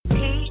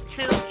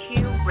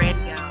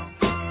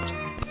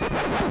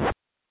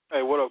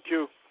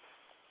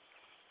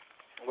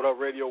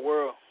radio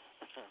world.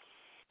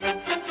 We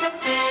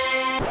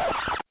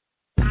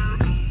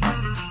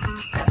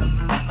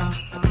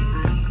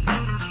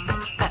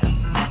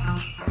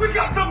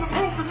got something to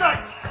prove tonight,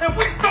 and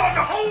we start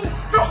the whole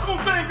circle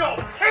thing off.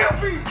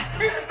 LB,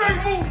 anything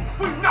move,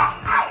 we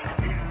knock out.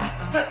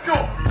 Let's go.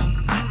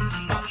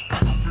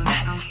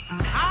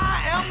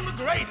 I am the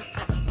greatest.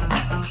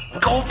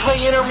 Go play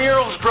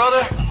intramurals,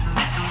 brother.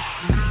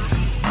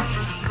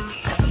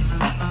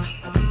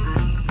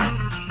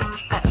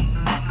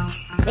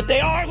 But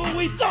they are who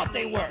we thought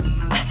they were.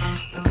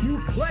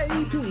 You play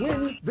to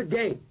win the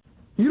game.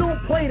 You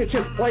don't play to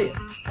just play it.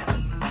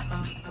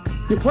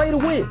 You play to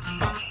win. Do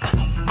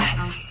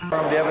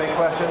you have any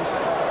questions?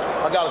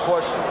 I got a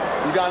question.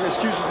 You got any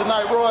excuses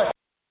tonight, Roy?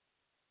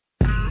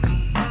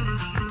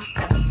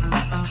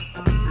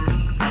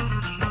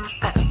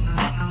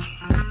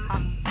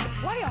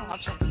 Playoffs? What are you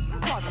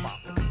talking about?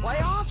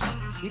 Playoffs?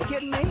 You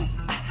kidding me?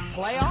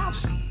 Playoffs?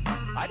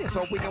 I just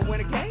hope we can win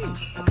a game.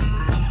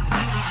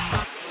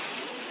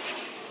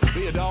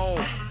 Be a dog.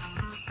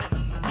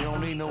 We don't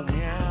need no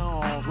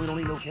meows. We don't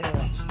need no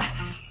cats.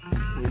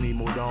 We need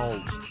more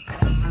dogs.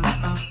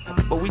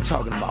 But we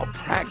talking about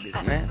practice,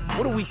 man.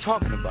 What are we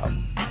talking about?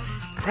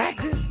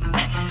 Practice?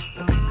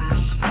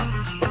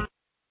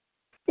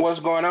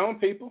 What's going on,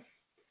 people?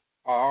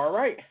 All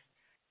right.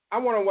 I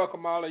want to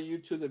welcome all of you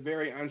to the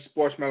Very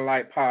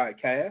Unsportsmanlike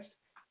podcast.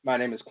 My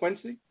name is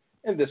Quincy,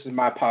 and this is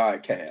my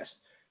podcast.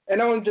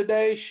 And on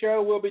today's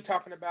show, we'll be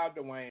talking about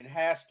Dwayne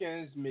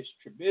Haskins, Mitch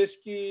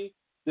Trubisky,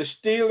 the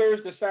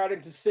Steelers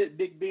deciding to sit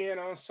Big Ben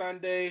on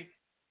Sunday.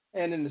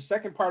 And in the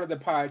second part of the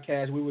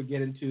podcast, we will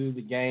get into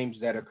the games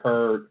that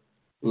occurred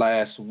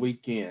last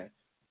weekend.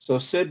 So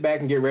sit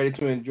back and get ready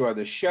to enjoy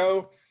the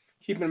show.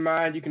 Keep in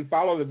mind, you can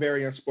follow the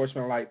Very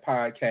Unsportsmanlike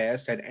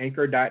podcast at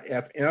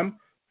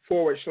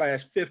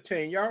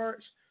anchor.fm/15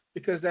 yards,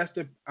 because that's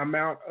the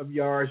amount of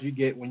yards you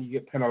get when you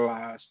get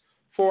penalized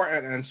for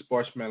an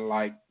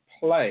unsportsmanlike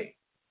play.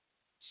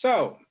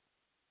 So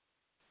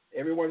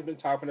everyone's been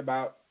talking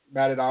about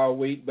it all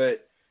week,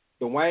 but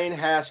Dwayne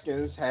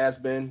Haskins has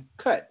been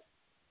cut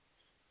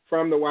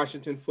from the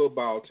Washington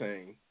football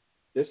team.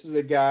 This is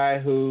a guy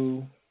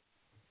who,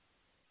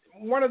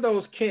 one of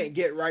those can't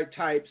get right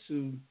types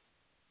who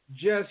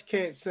just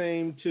can't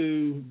seem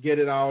to get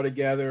it all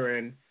together,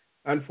 and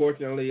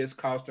unfortunately it's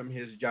cost him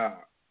his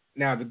job.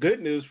 Now, the good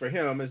news for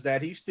him is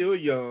that he's still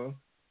young,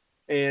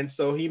 and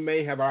so he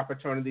may have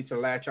opportunity to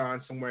latch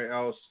on somewhere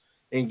else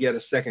and get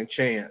a second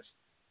chance.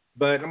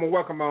 But I'm going to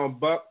welcome on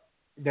Buck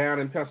down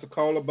in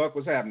Pensacola. Buck,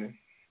 what's happening?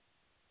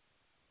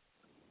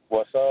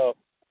 What's up?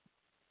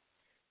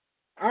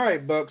 All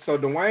right, Buck. So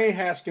Dwayne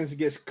Haskins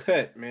gets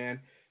cut, man.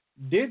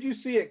 Did you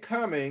see it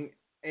coming?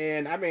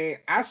 And, I mean,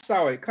 I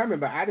saw it coming,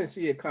 but I didn't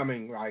see it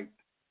coming, like,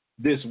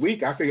 this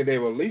week. I figured they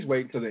would at least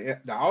wait until the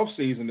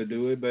offseason to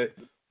do it. But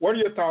what are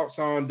your thoughts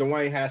on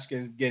Dwayne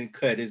Haskins getting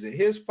cut? Is it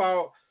his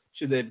fault?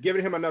 Should they have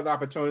given him another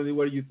opportunity?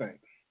 What do you think?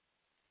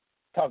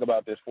 Talk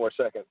about this for a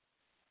second.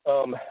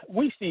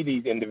 We see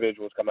these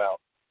individuals come out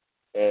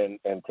and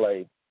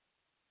play.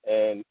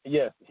 And,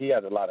 yes, he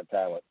has a lot of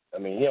talent. I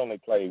mean, he only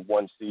played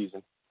one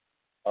season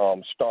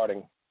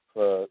starting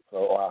for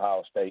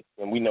Ohio State.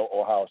 And we know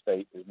Ohio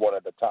State is one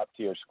of the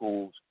top-tier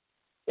schools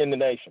in the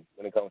nation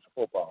when it comes to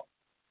football.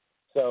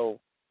 So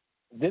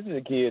this is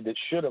a kid that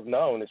should have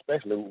known,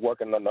 especially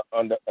working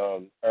under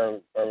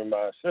Urban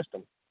Meyer's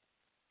system,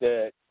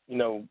 that, you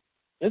know,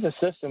 it's a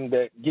system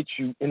that gets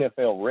you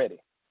NFL ready.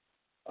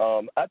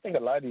 I think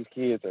a lot of these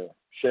kids are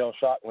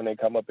shell-shocked when they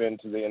come up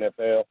into the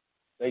NFL.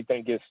 They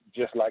think it's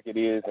just like it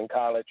is in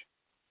college.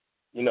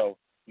 You know,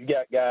 you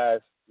got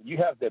guys, you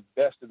have the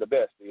best of the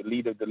best, the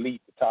elite of the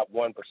elite, the top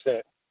 1%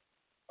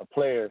 of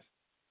players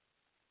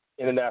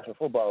in the National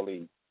Football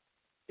League.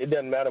 It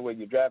doesn't matter whether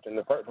you're drafted in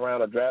the first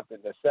round or drafted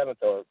in the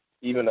seventh or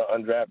even an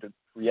undrafted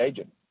free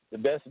agent. The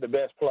best of the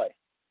best play.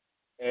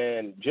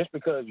 And just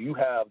because you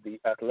have the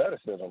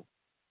athleticism,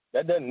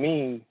 that doesn't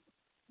mean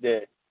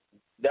that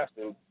that's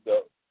the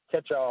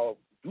catch-all,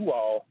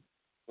 do-all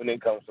when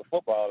it comes to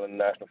football in the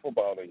National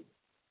Football League.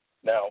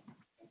 Now,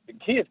 the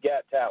kid's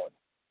got talent,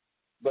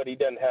 but he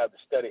doesn't have the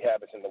study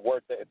habits and the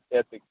work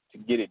ethic to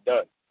get it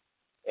done.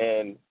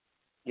 And,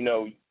 you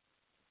know,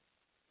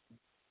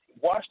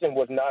 Washington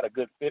was not a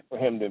good fit for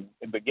him to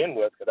begin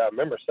with, because I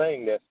remember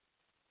saying this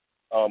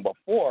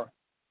before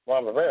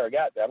Ron Rivera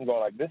got there. I'm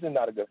going like, this is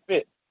not a good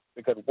fit,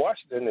 because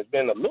Washington has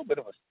been a little bit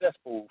of a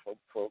cesspool for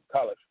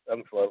college,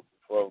 for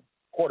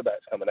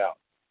quarterbacks coming out.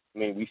 I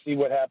mean, we see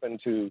what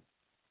happened to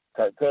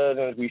Kirk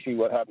Cousins. We see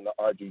what happened to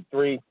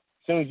RG3. As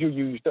soon as you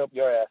used up,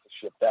 your ass is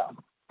shipped out.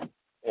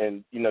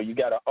 And, you know, you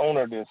got an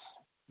owner that's,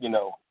 you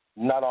know,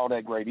 not all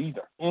that great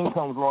either. In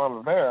comes Ron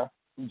Rivera,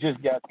 who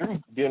just got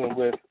through dealing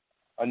with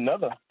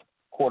another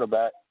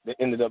quarterback that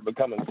ended up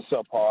becoming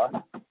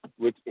subpar,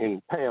 which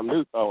in Cam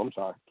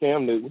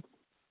Newton.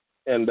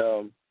 And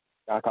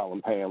I call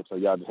him Pam, so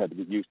y'all just have to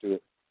get used to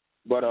it.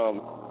 But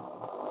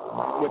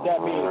with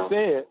that being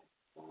said,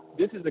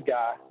 this is a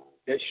guy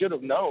that should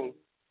have known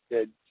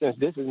that since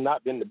this has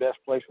not been the best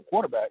place for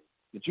quarterback,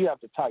 that you have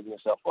to tighten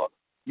yourself up.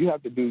 you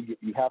have to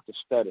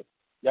study.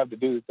 You have to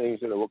do the things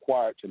that are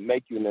required to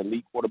make you an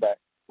elite quarterback,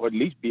 or at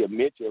least be a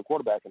mid-tier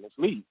quarterback in this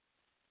league.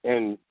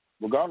 And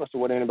regardless of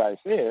what anybody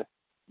says,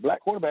 black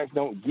quarterbacks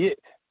don't get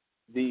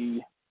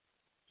the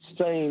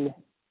same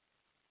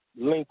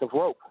length of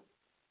rope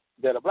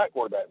that a black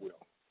quarterback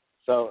will.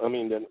 So, I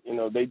mean,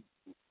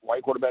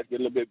 white quarterbacks get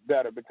a little bit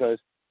better because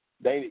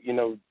they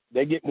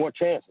get more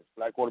chances.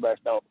 Black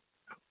quarterbacks don't.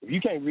 If you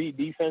can't read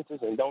defenses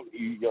and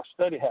your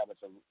study habits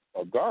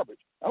are garbage,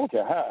 I don't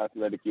care how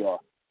athletic you are,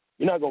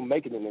 you're not going to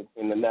make it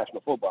in the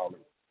National Football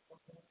League.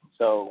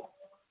 So,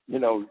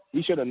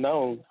 he should have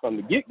known from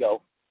the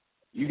get-go,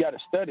 you got to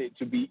study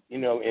to be,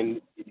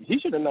 and he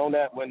should have known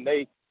that when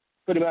they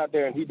put him out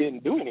there and he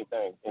didn't do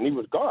anything and he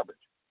was garbage.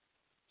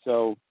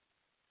 So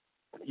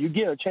you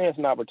get a chance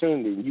and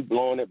opportunity and you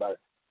blowing it by,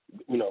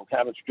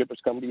 having strippers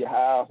come to your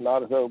house and all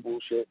this other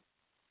bullshit.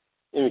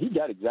 He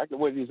got exactly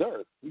what he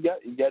deserved. He got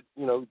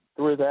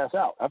threw his ass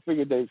out. I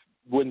figured they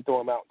wouldn't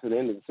throw him out to the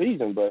end of the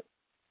season, but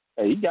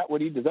hey, he got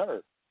what he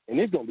deserved. And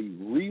it's going to be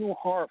real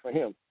hard for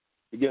him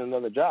to get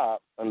another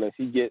job unless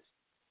he gets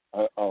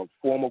a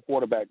former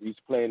quarterback who used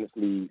to play in this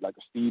league, like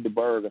a Steve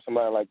DeBerg or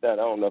somebody like that.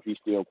 I don't know if he's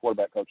still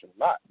quarterback coaching or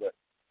not, but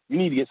you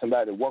need to get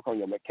somebody to work on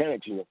your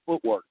mechanics and your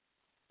footwork,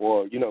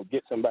 or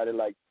get somebody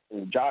like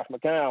Josh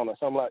McCown or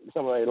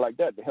somebody like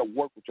that to help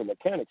work with your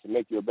mechanics and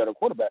make you a better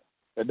quarterback.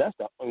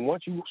 And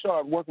once you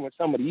start working with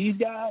some of these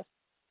guys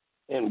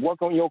and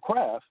work on your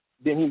craft,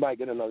 then he might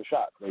get another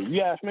shot. But if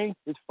you ask me,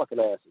 his fucking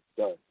ass is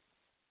done.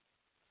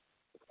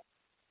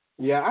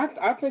 Yeah,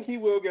 I think he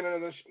will get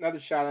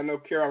another shot. I know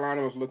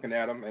Carolina was looking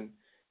at him, and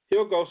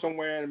he'll go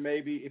somewhere, and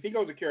maybe if he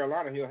goes to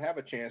Carolina, he'll have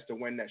a chance to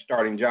win that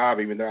starting job,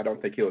 even though I don't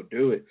think he'll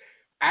do it.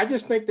 I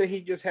just think that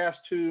he just has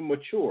to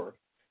mature,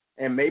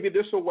 and maybe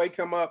this will wake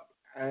him up,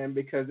 and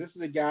because this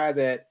is a guy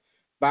that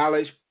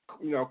violates,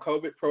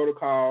 COVID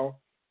protocol.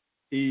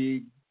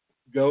 He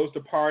goes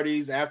to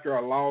parties after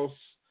a loss.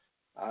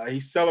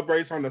 He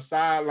celebrates on the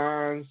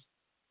sidelines.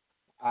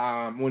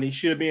 When he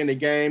should be in the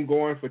game,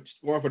 going for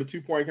the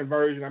 2-point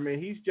conversion. I mean,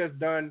 he's just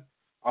done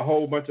a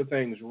whole bunch of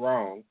things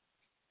wrong,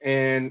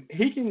 and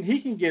he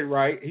can get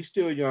right. He's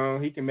still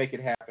young. He can make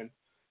it happen.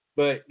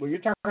 But when you're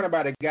talking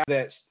about a guy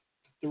that's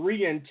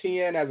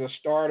 3-10 as a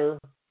starter,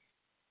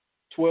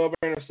 12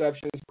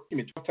 interceptions,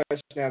 12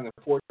 touchdowns, and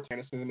 14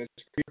 interceptions in his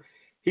career,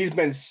 he's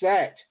been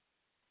sacked.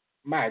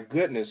 My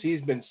goodness,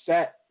 he's been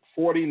sacked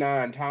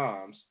 49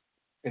 times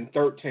in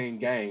 13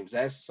 games.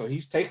 So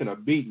he's taken a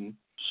beating.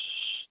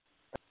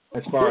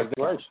 As far as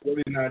that,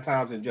 49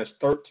 times in just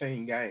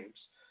 13 games.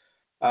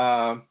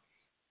 But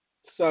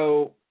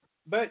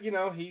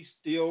he's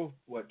still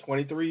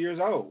 23 years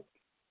old.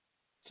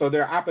 So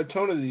there are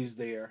opportunities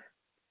there,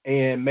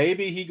 and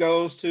maybe he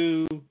goes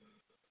to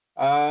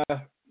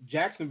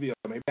Jacksonville.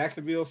 Maybe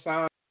Jacksonville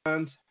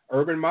signs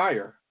Urban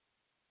Meyer,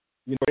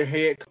 their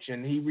head coach,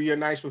 and he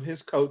reunites with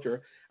his coach.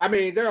 I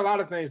mean, there are a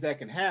lot of things that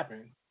can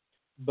happen,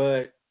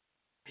 but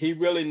he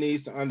really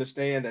needs to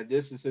understand that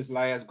this is his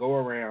last go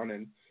around.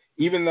 And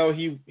even though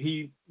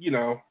he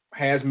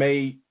has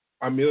made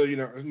a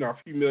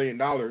few $1 million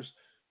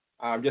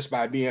just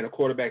by being a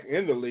quarterback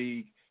in the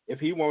league, if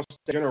he wants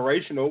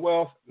generational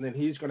wealth, then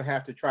he's going to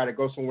have to try to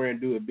go somewhere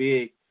and do it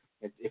big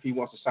if he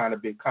wants to sign a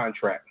big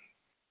contract.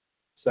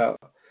 So,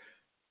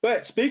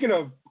 but speaking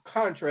of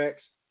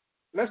contracts,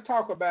 let's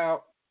talk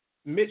about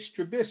Mitch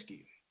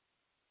Trubisky.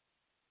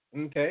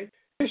 Okay,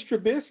 Mitch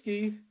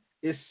Trubisky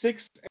is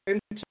 6-2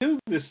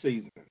 this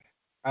season.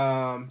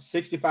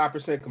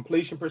 65%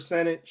 completion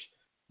percentage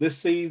this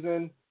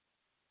season,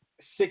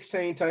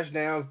 16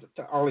 touchdowns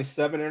to only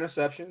 7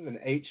 interceptions and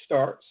 8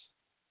 starts,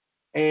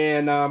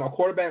 and a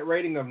quarterback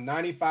rating of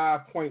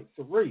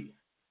 95.3.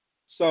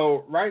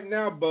 So right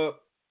now,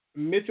 but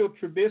Mitchell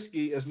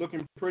Trubisky is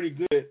looking pretty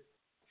good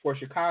for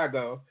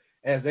Chicago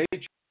as they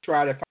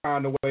try to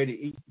find a way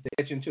to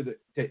get into the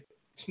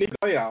sneak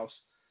playoffs.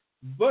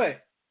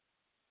 But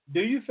do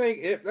you think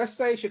let's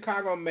say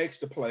Chicago makes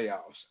the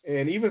playoffs,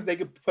 and even if they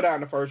get put out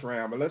in the first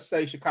round, but let's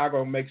say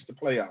Chicago makes the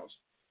playoffs,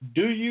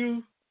 do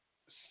you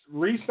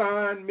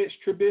re-sign Mitch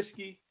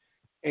Trubisky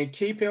and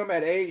keep him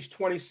at age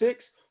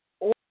 26,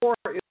 or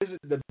is it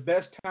the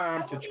best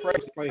time to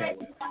trade playing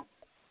with?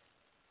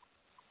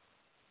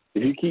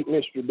 If you keep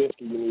Mitch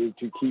Trubisky, you need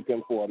to keep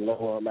him for a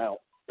lower amount.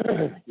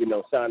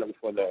 Sign him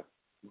for the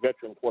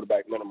veteran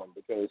quarterback minimum,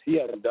 because he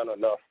hasn't done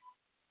enough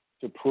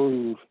to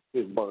prove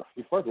his worth.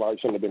 First of all, he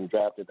shouldn't have been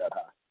drafted that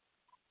high.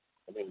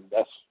 I mean,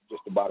 that's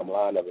just the bottom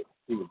line of it.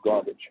 He was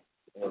garbage.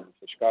 And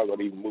for Chicago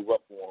to even move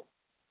up for him,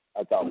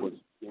 I thought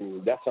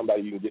that's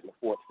somebody you can get in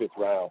the 4th, 5th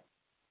round.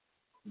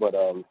 But,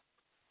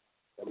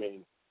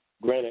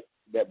 granted,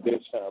 that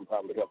bench time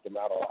probably helped him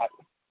out a lot.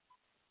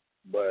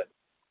 But,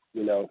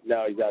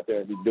 now he's out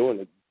there and he's doing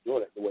it the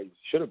way he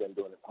should have been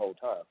doing it the whole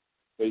time.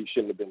 But he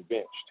shouldn't have been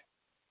benched.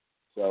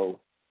 So,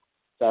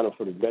 sign him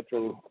for the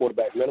veteran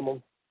quarterback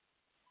minimum,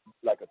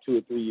 like a 2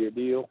 or 3 year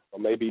deal, or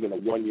maybe even a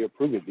 1 year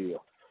proven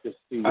deal. But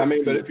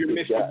if you're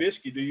Mitch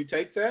Trubisky, do you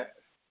take that?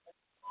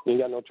 You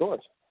ain't got no choice.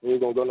 You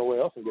ain't gonna go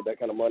nowhere else and get that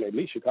kind of money. At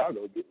least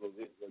Chicago will give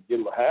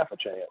him a half a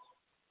chance.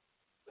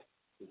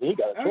 He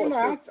got a I don't choice.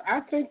 know. I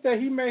think that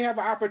he may have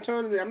an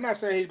opportunity. I'm not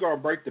saying he's going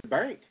to break the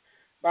bank,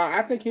 but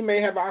I think he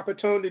may have an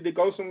opportunity to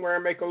go somewhere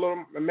and make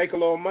a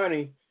little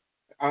money,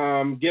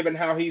 given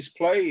how he's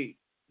played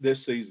this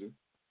season.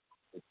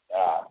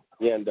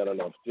 He hasn't done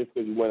enough. Just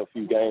because you win a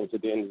few games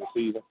at the end of the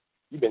season,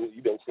 you've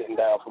been sitting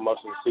down for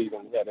most of the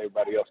season. You had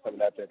everybody else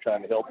coming out there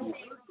trying to help you.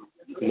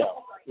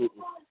 No.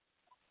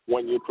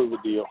 1 year prove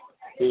a deal.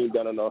 He ain't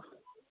done enough.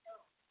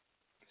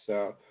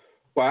 So,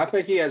 well, I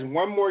think he has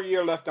 1 more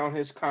year left on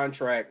his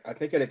contract. I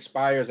think it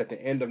expires at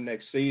the end of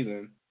next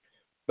season.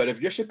 But if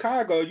you're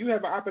Chicago, you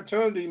have an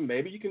opportunity.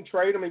 Maybe you can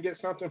trade him and get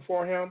something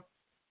for him.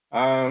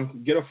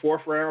 Get a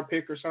 4th-round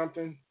pick or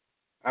something.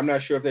 I'm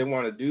not sure if they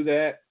want to do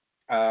that.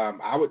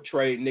 I would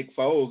trade Nick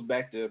Foles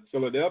back to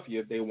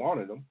Philadelphia if they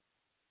wanted him.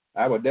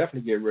 I would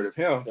definitely get rid of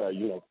him.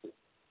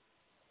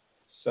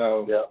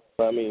 So yeah,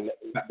 I mean,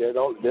 there's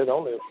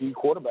only a few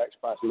quarterback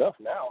spots left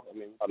now. I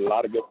mean, a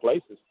lot of good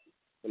places.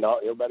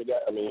 Everybody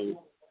got. I mean,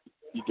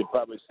 you could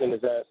probably send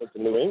his ass up to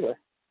New England.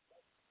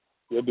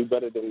 He'll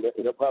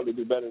probably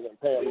do better than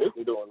Pam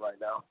Newton doing right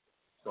now.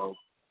 So,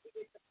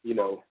 I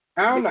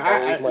don't know.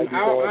 I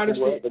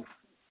honestly,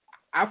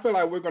 I feel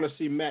like we're going to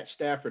see Matt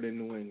Stafford in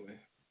New England.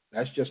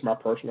 That's just my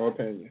personal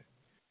opinion.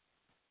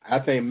 I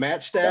think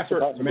Matt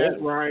Stafford,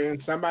 Matt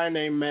Ryan, somebody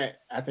named Matt,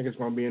 I think it's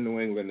going to be in New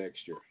England next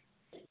year.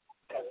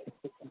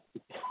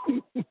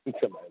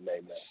 Somebody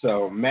named Matt.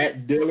 So,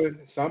 Matt Dillon,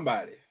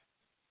 somebody.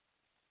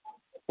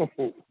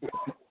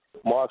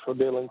 Marshall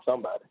Dillon,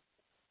 somebody.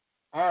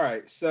 All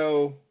right,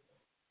 so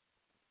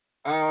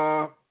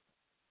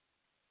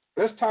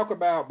let's talk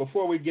about,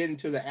 before we get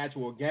into the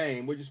actual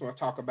game, we just want to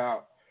talk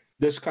about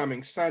this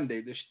coming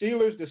Sunday. The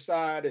Steelers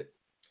decided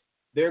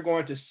they're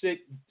going to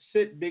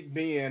sit Big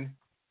Ben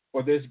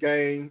for this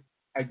game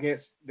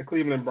against the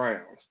Cleveland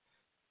Browns.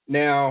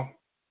 Now,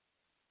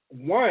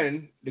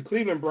 one, the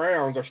Cleveland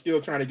Browns are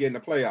still trying to get in the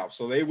playoffs,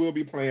 so they will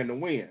be playing to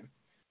win.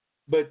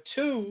 But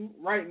two,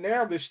 right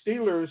now the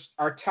Steelers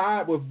are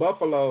tied with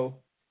Buffalo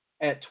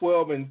at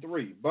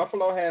 12-3.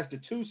 Buffalo has the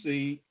 2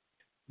 seed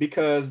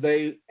because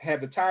they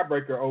have the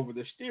tiebreaker over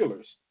the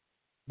Steelers.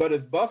 But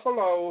if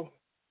Buffalo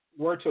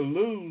were to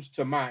lose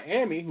to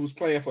Miami, who's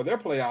playing for their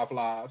playoff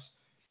lives,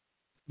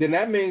 then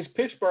that means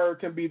Pittsburgh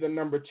can be the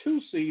number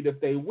 2 seed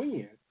if they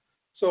win.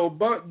 So,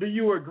 but do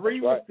you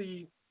agree with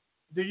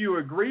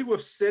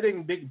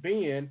sitting Big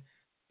Ben,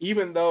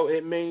 even though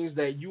it means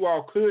that you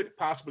all could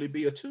possibly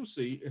be a 2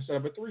 seed instead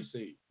of a 3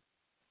 seed?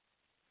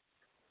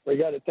 Well,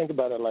 you got to think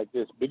about it like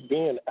this. Big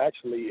Ben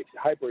actually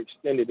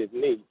hyperextended his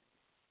knee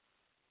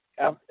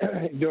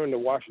during the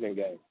Washington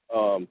game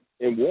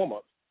in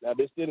warm-ups. Now,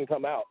 this didn't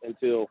come out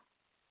until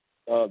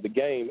the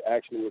game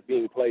actually was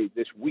being played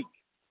this week.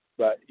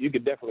 But you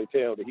could definitely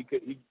tell that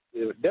it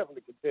was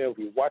definitely could tell if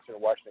he was watching the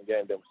Washington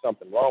game there was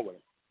something wrong with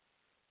him.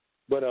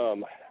 But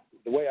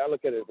the way I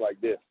look at it is like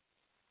this.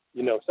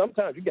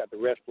 Sometimes you got the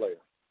rest players,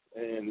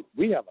 and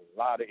we have a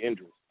lot of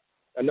injuries.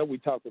 I know we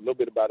talked a little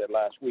bit about it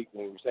last week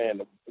when we were saying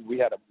that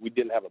we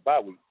didn't have a bye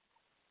week.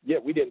 Yeah,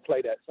 we didn't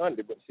play that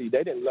Sunday, but see,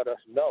 they didn't let us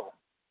know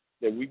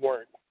that we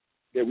weren't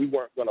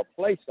going to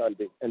play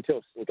Sunday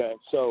until okay.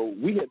 So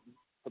we had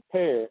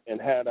prepared and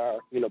had our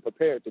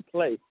prepared to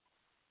play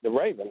the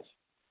Ravens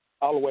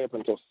all the way up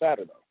until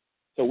Saturday.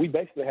 So we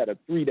basically had a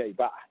 3-day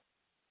bye.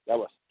 That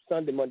was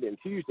Sunday, Monday, and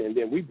Tuesday, and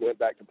then we went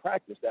back to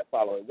practice that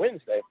following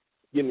Wednesday,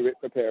 getting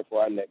prepared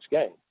for our next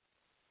game.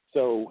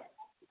 So,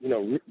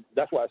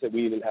 that's why I said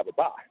we didn't have a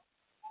bye.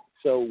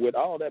 So with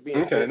all that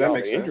being said, with all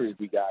the injuries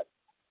we got,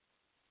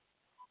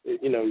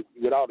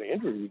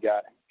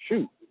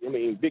 shoot, I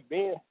mean, Big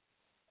Ben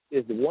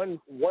is the one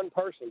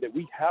person that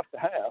we have to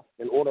have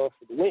in order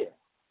for the win.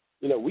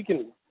 We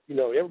can,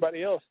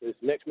 everybody else is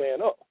next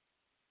man up.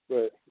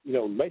 But,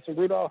 Mason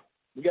Rudolph,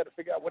 we got to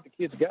figure out what the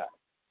kid's got.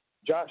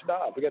 Josh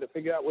Dobbs, we got to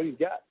figure out what he's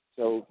got.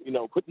 So,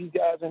 put these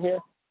guys in here.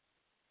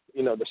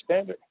 The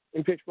standard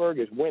in Pittsburgh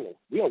is winning.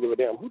 We don't give a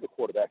damn who the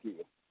quarterback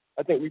is.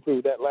 I think we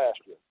proved that last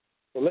year.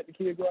 So let the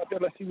kid go out there.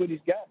 Let's see what he's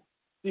got.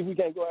 See if we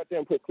can't go out there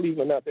and put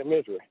Cleveland out their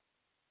misery.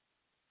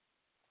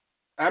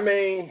 I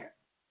mean,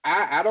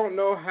 I don't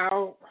know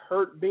how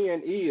hurt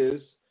Ben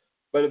is,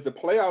 but if the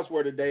playoffs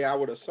were today, I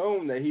would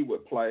assume that he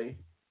would play.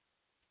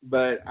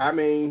 But, I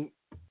mean,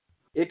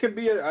 it could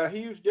be a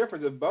huge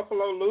difference. If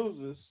Buffalo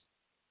loses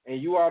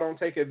and you all don't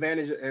take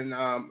advantage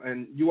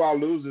and you all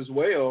lose as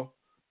well,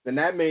 then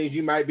that means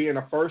you might be in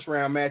a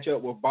first-round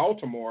matchup with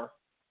Baltimore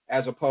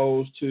as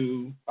opposed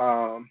to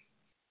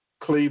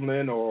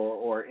Cleveland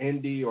or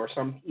Indy or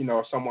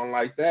someone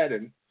like that.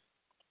 And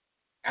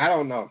I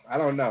don't know.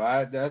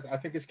 I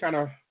think it's kind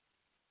of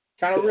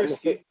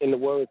risky. In the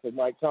words of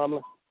Mike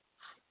Tomlin,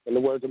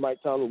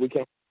 we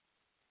can't.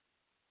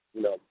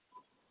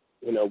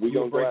 We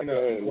don't go out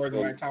there and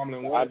Mike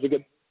Tomlin what?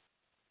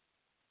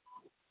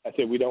 I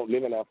said we don't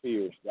live in our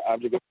fears. The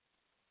object.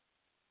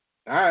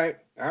 All right.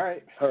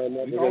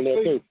 Herman is in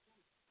there too,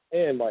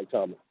 and Mike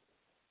Tomlin.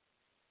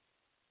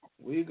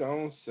 We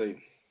gonna see.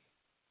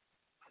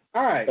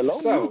 All right. Hello?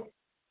 So,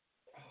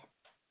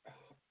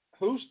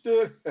 who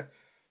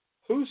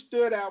who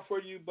stood out for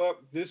you, Buck,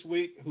 this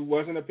week who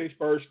wasn't a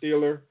Pittsburgh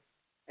Steeler,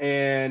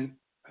 and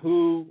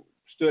who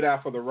stood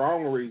out for the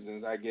wrong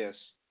reasons, I guess,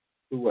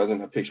 who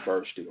wasn't a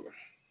Pittsburgh Steeler?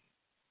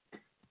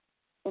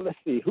 Well, let's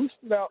see. Who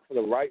stood out for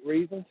the right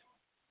reasons?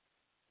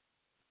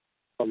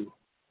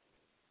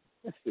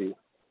 Let's see.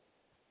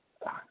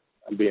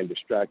 I'm being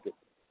distracted.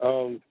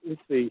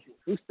 Let's see.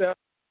 Who stood out?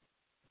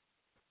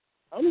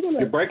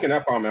 You're breaking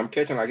up on me. I'm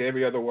catching like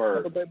every other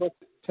word.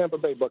 Tampa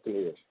Bay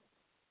Buccaneers.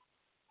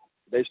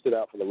 They stood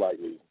out for the right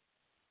reason.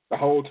 The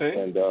whole team?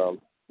 And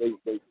they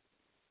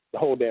the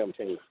whole damn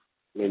team.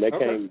 I mean,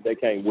 they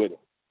came with it.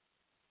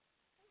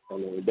 I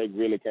mean, they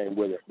really came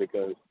with it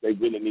because they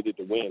really needed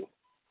to win,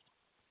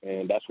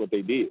 and that's what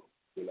they did.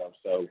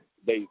 So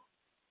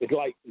it's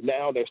like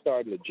now they're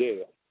starting to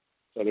gel,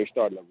 so they're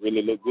starting to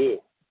really look good.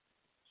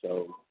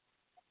 So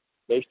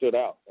they stood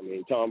out. I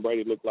mean, Tom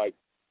Brady looked like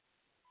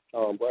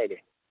Tom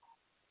Brady.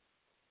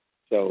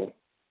 So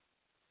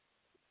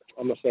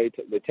I'm gonna say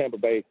the Tampa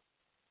Bay,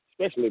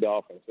 especially the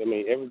offense. I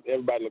mean,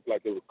 everybody looked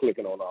like they were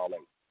clicking on all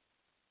eight.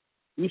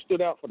 Who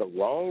stood out for the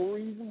wrong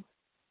reasons?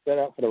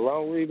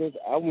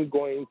 I'm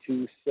going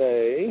to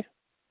say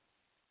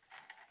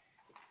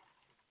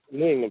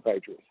New England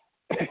Patriots.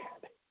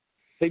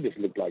 They just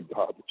look like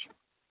garbage.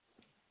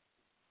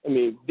 I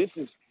mean, this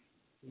is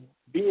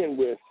being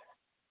with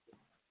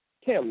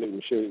Cam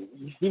Newton. Sure,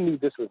 he knew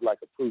this was like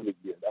a prove-it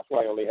year. That's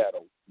why he only had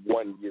a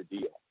 1-year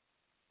deal.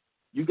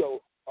 You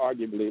go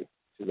arguably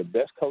to the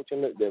best coach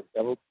that's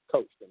ever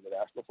coached in the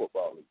National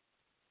Football League.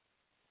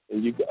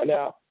 And you go,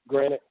 now,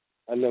 granted,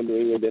 I know New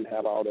England didn't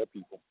have all their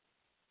people.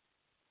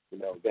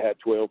 They had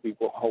 12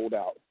 people hold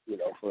out,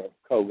 for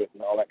COVID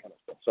and all that kind of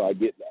stuff. So I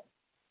get that.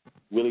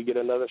 Will he get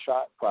another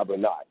shot? Probably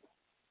not.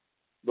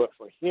 But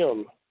for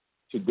him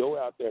to go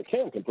out there,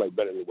 Cam can play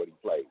better than what he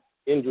played,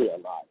 injury or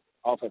not,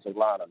 offensive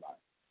line or not.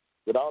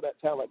 With all that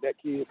talent that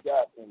kid's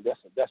got, and that's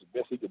the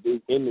best he could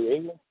do in New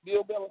England,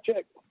 Bill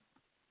Belichick.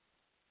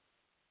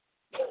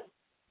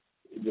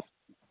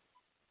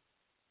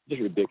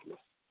 Just ridiculous.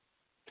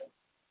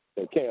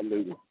 And Cam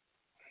Newton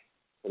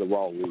for the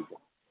wrong reason.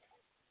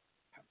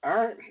 All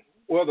right.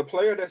 Well, the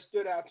player that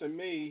stood out to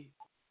me,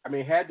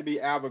 had to be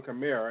Alvin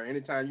Kamara.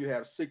 Anytime you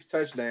have 6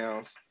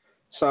 touchdowns,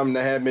 something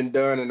that had been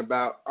done in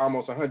about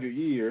almost 100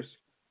 years,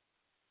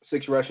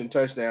 6 rushing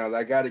touchdowns,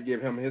 I got to give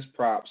him his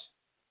props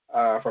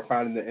for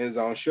finding the end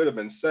zone. Should have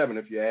been 7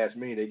 if you ask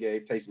me. They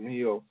gave Taysom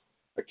Hill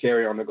a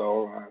carry on the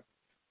goal line.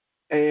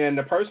 And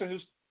the person who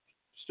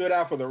stood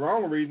out for the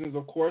wrong reasons,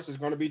 of course, is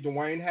going to be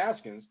Dwayne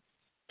Haskins.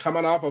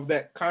 Coming off of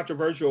that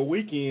controversial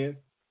weekend,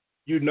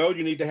 you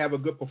need to have a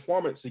good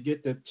performance to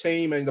get the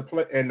team and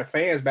the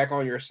fans back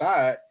on your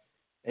side.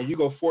 And you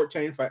go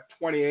 14 for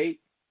 28,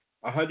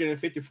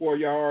 154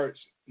 yards,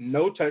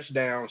 no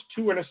touchdowns,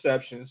 2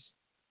 interceptions,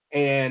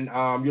 and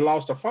you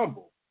lost a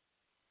fumble.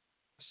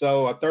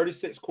 So a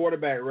 36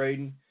 quarterback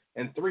rating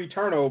and 3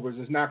 turnovers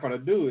is not going to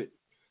do it,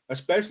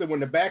 especially when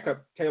the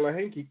backup, Taylor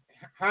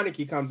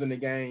Heineke, comes in the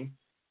game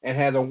and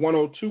has a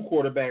 102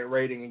 quarterback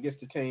rating and gets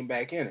the team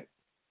back in it.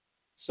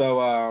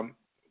 So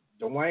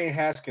Dwayne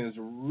Haskins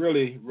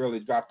really, really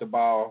dropped the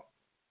ball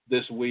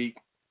this week.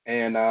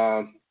 And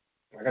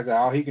like I said,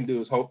 all he can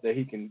do is hope that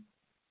he can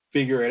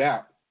figure it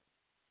out.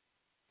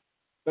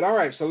 But all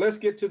right, so let's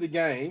get to the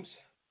games.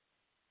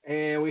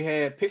 And we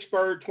had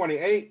Pittsburgh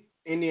 28,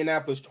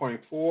 Indianapolis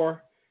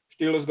 24.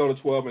 Steelers go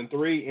to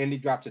 12-3. Indy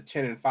dropped to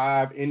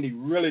 10-5. Indy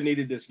really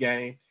needed this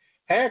game.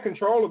 Had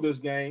control of this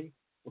game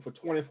with a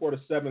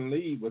 24-7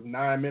 lead with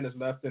 9 minutes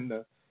left in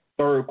the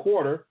third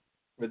quarter.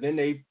 But then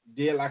they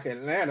did like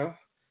Atlanta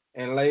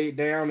and laid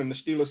down, and the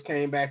Steelers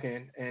came back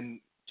and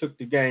took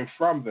the game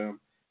from them.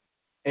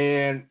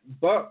 And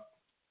Buck,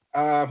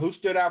 who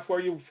stood out for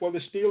you for the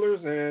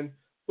Steelers, and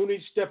who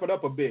needs to step it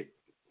up a bit?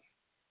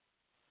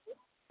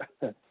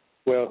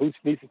 Well, who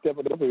needs to step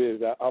it up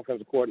is our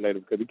offensive coordinator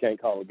because he can't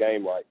call a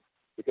game right.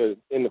 Because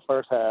in the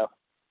first half,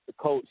 the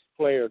coach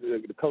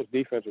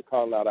defense was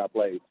calling out our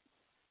plays.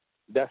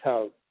 That's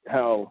how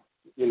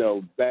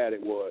bad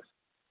it was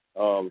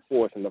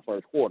for us in the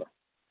first quarter.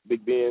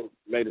 Big Ben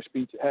made a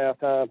speech at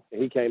halftime,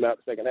 and he came out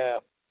the second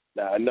half.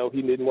 Now, I know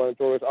he didn't want to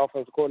throw his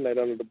offensive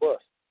coordinator under the bus,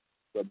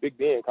 but Big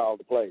Ben called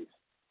the plays.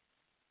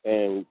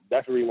 And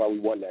that's the reason why we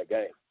won that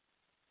game.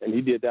 And he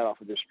did that off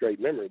of just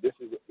straight memory. This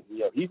is,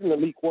 he's an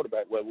elite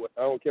quarterback. Well,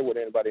 I don't care what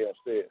anybody else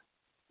says,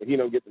 but he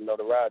don't get the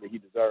notoriety he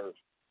deserves.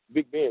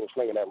 Big Ben was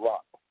slinging that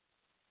rock.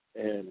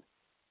 And,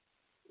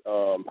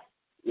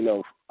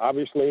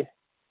 obviously,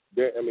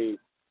 we're going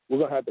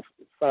to have to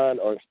find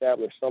or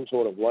establish some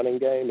sort of running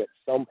game at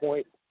some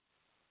point.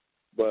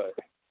 But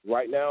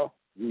right now,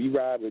 we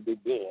ride with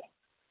Big Ben.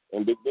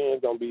 And Big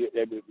Ben's going to be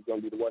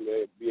the one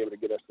to be able to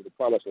get us to the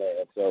promised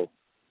land. So,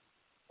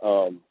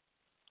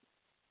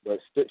 but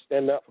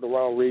standing out for the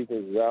wrong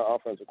reasons is our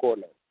offensive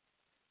coordinator.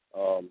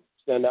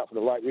 Standing out for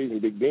the right reason,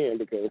 Big Ben,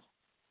 because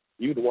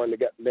you're the one that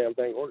got the damn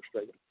thing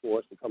orchestrated for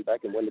us to come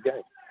back and win the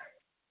game.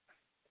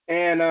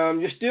 And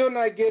you're still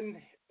not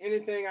getting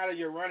anything out of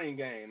your running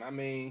game.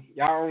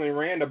 Y'all only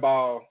ran the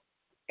ball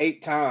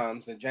 8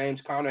 times, and James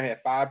Conner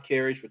had 5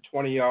 carries for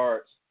 20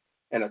 yards.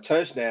 and a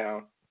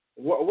touchdown.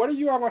 What are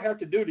you all going to have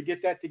to do to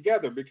get that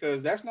together?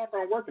 Because that's not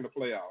going to work in the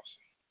playoffs.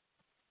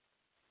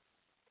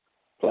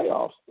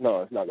 Playoffs?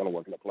 No, it's not going to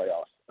work in the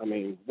playoffs. I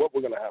mean, what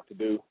we're going to have to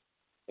do,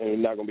 and we're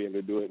not going to be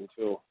able to do it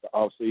until the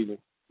off season,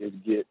 is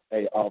get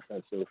a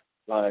offensive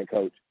line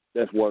coach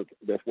that's worth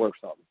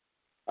something.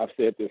 I've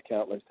said this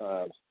countless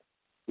times.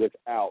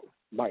 Without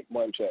Mike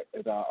Munchak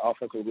as our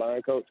offensive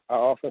line coach,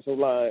 our offensive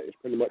line is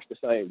pretty much the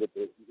same, with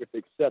the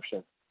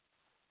exception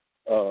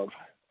of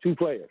two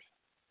players,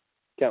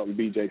 counting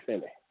B.J.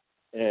 Finney,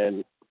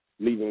 and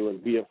leaving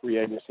with via free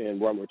agency and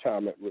one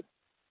retirement with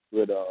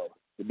the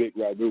big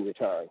Ragoo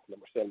retiring,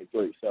 number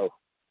 73. So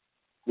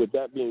with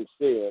that being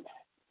said,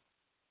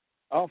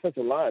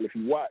 offensive line, if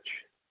you watch,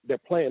 they're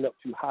playing up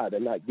too high. They're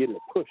not getting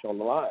a push on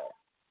the line.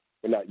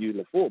 They're not using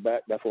the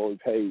fullback. That's why we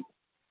paid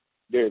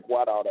Derek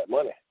White all that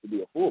money to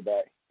be a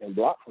fullback and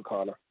block for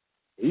Connor.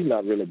 He's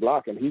not really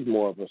blocking. He's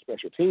more of a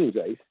special teams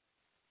ace.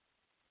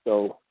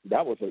 So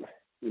that was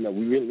we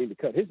really need to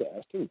cut his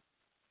ass too.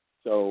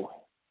 So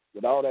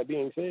with all that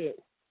being said,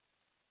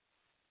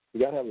 we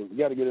got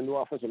to get a new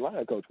offensive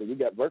line coach, because we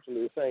got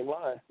virtually the same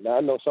line. Now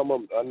I know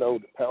the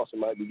Pouncer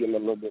might be getting a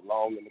little bit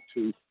long in the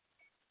tooth.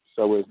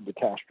 So is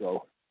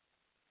DeCastro.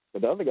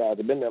 But the other guys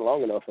have been there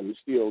long enough and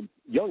still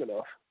young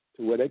enough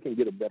to where they can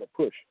get a better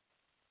push.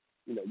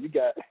 You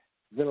got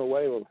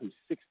Villanueva, who's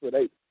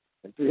 6'8"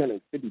 and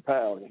 350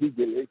 pounds, and he's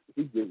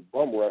getting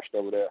bum rushed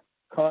over there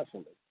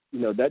constantly.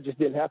 That just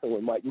didn't happen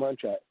with Mike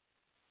Munchak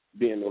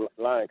being the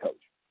line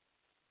coach.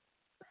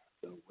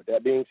 So with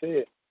that being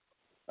said,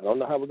 I don't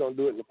know how we're going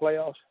to do it in the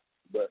playoffs,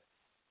 but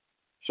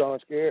Sean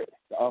Scarrett,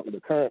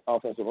 the current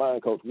offensive line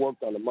coach,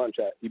 worked on the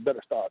Munchak. He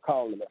better start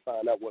calling them and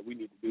find out what we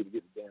need to do to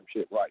get the damn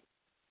shit right,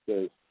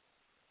 because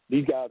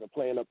these guys are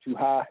playing up too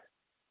high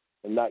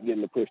and not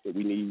getting the push that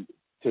we need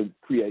to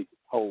create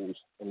holes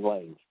and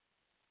lanes.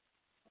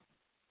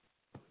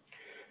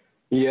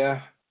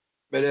 Yeah,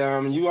 but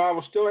you all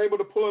were still able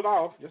to pull it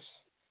off. Just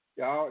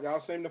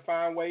y'all seem to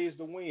find ways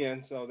to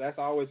win, so that's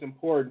always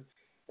important.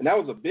 And that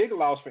was a big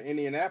loss for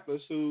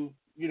Indianapolis, who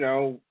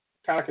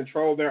kind of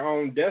controlled their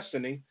own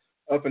destiny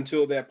up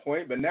until that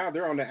point. But now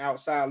they're on the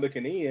outside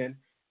looking in,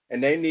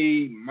 and they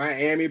need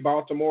Miami,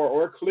 Baltimore,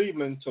 or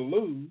Cleveland to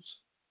lose,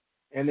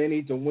 and they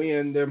need to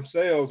win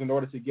themselves in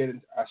order to get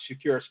a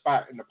secure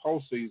spot in the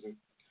postseason.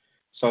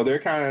 So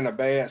they're kind of in a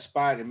bad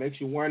spot. It makes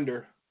you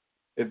wonder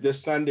if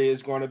this Sunday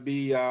is going to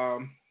be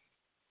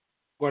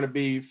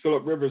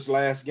Phillip Rivers'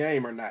 last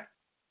game or not.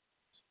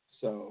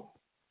 So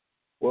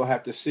we'll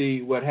have to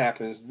see what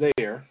happens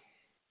there.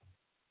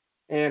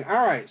 And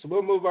all right, so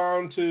we'll move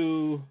on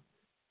to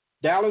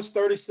Dallas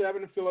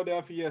 37,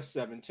 Philadelphia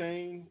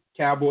 17.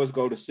 Cowboys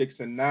go to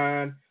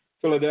 6-9.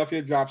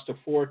 Philadelphia drops to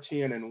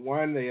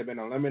 4-10-1. They have been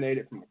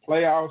eliminated from the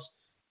playoffs.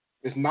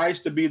 It's nice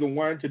to be the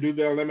one to do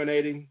the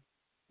eliminating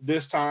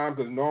this time,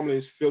 because normally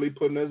it's Philly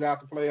putting us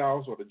out the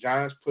playoffs or the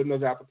Giants putting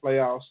us out the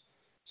playoffs.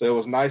 So it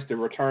was nice to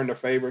return the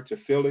favor to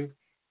Philly.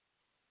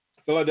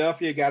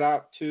 Philadelphia got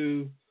out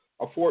to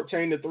a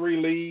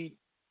 14-3 lead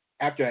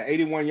after an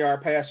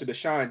 81-yard pass to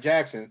Deshaun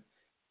Jackson.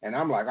 And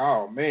I'm like,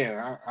 oh,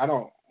 man, I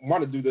don't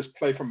want to do this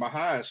play from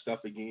behind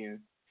stuff again.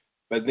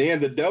 But then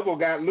the devil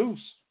got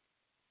loose.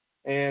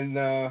 And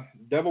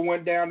devil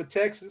went down to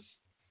Texas.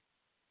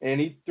 And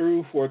he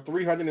threw for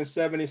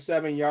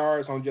 377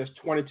 yards on just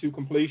 22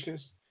 completions,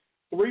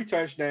 3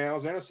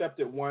 touchdowns,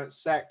 intercepted once,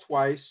 sacked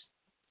twice,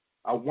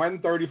 a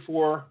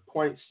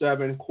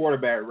 134.7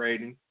 quarterback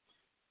rating.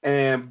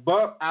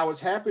 But I was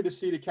happy to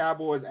see the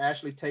Cowboys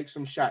actually take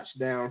some shots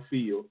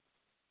downfield,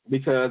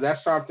 because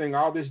that's something,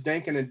 all this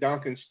dinking and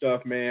dunking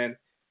stuff, man,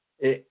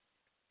 it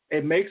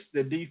makes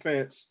the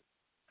defense,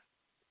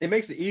 it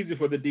makes it easy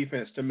for the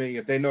defense, to me,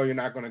 if they know you're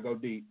not going to go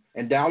deep.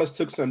 And Dallas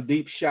took some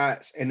deep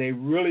shots, and they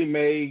really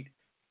made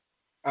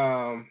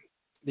the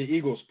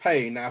Eagles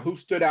pay. Now, who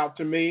stood out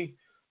to me?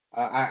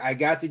 I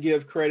got to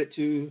give credit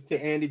to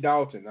Andy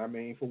Dalton,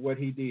 for what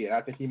he did. I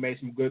think he made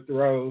some good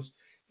throws.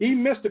 He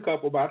missed a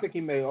couple, but I think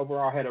he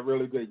overall had a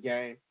really good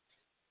game.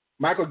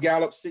 Michael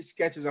Gallup, 6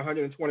 catches,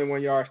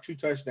 121 yards, 2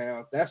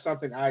 touchdowns. That's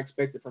something I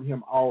expected from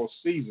him all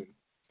season.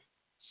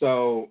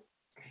 So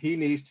he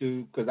needs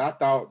to, because I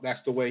thought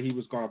that's the way he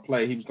was going to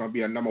play. He was going to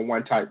be a number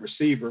 1 type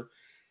receiver.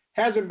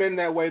 Hasn't been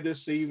that way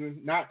this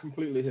season. Not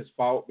completely his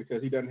fault,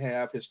 because he doesn't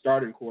have his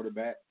starting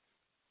quarterback.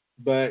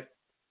 But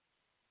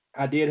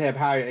I did have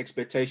higher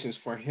expectations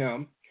for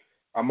him.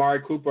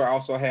 Amari Cooper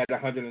also had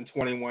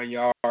 121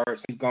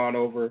 yards. He's gone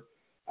over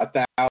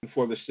 1,000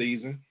 for the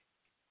season.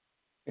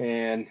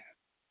 And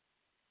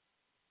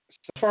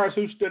as far as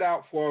who stood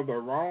out for the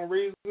wrong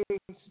reasons,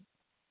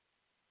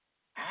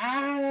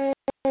 I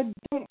don't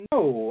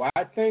know.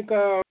 I think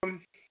our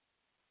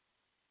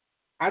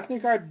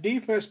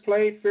defense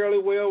played fairly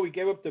well. We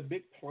gave up the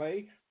big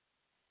play.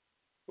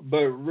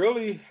 But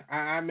really,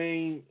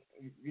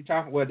 you're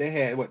talking, they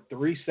had,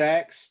 3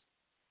 sacks?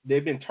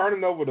 They've been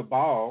turning over the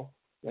ball,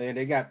 and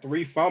they got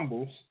 3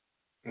 fumbles.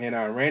 And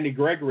Randy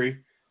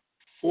Gregory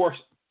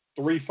forced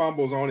 3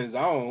 fumbles on his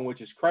own,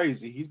 which is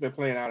crazy. He's been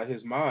playing out of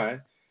his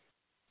mind.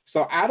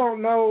 So I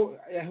don't know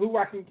who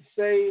I can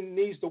say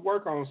needs to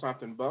work on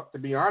something, Buck, to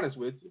be honest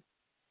with you.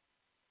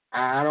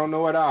 I don't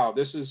know at all.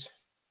 This is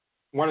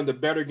one of the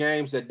better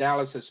games that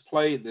Dallas has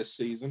played this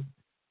season.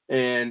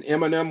 And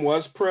Eminem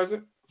was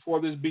present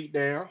for this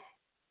beatdown.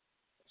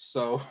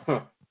 So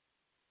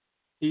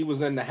he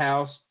was in the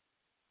house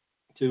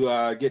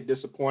to get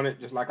disappointed,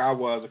 just like I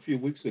was a few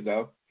weeks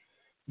ago.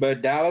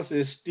 But Dallas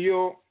is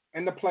still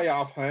in the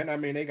playoff hunt. I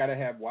mean, they got to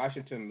have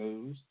Washington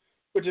lose,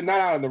 which is not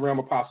out of the realm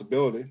of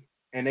possibility.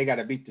 And they got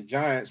to beat the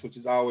Giants, which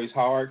is always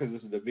hard because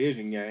it's a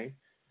division game.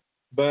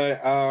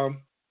 But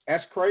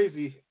that's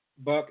crazy,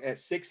 Buck, at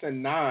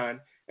 6-9,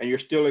 and you're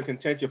still in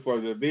contention for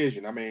the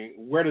division. I mean,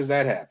 where does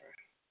that happen?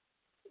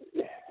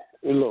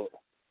 Look,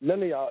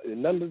 none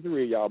of the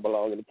three of y'all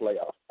belong in the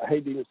playoffs. I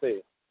hate to even say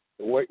it.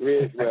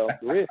 The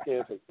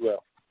Redskins,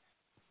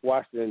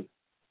 Washington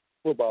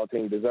football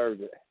team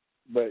deserves it.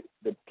 But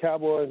the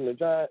Cowboys and the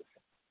Giants,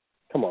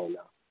 come on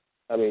now.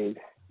 I mean,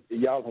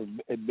 y'all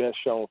have been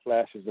shown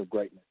flashes of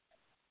greatness.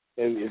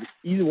 And if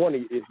either one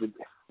of you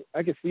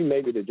I can see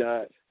maybe the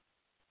Giants,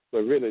 but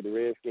really the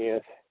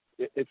Redskins,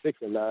 it's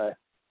 6-9.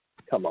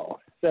 Come on,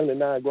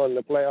 7-9 going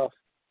to the playoffs.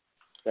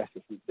 That's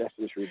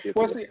just ridiculous.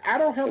 Well, see, I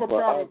don't have a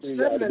problem.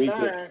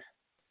 7-9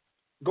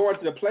 going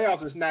to the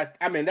playoffs is not.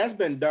 I mean, that's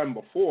been done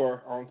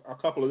before on a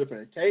couple of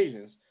different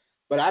occasions,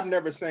 but I've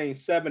never seen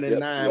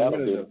 7-9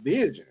 winning the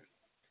division.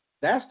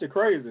 That's the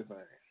crazy thing.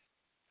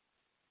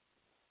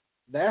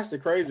 That's the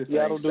crazy thing.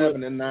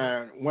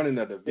 7-9 winning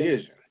the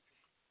division.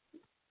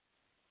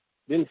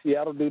 Didn't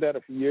Seattle do that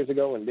a few years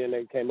ago, and then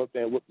they came up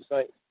there and whooped the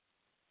Saints?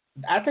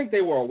 I think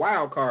they were a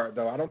wild card,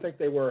 though. I don't think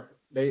they were.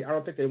 I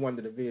don't think they won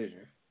the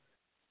division.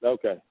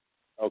 Okay.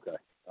 All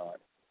right.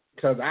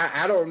 Because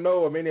I don't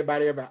know of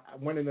anybody ever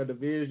winning the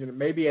division.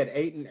 Maybe at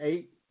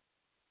 8-8,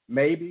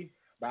 maybe.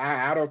 But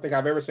I don't think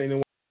I've ever seen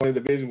anyone win the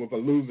division with a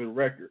losing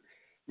record.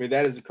 I mean,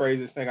 that is the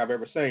craziest thing I've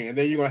ever seen. And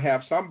then you're going to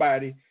have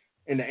somebody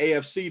in the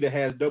AFC that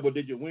has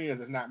double-digit wins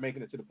that's not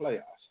making it to the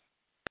playoffs.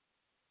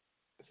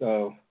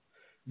 So,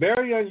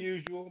 very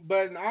unusual.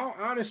 But in all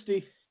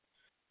honesty,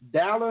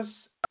 Dallas,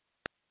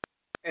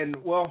 and,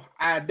 well,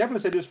 I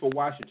definitely say this for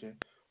Washington.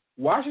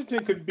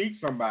 Washington could beat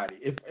somebody.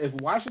 If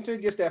Washington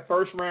gets that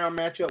first-round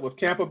matchup with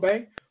Tampa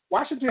Bay,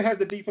 Washington has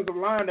the defensive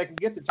line that can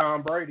get to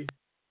Tom Brady.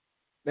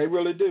 They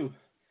really do.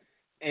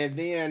 And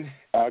then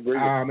I agree.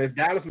 If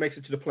Dallas makes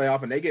it to the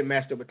playoff and they get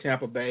matched up with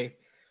Tampa Bay,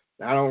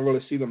 I don't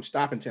really see them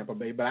stopping Tampa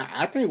Bay. But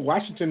I think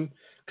Washington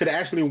could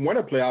actually win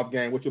a playoff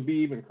game, which would be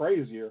even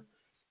crazier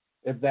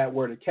if that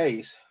were the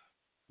case.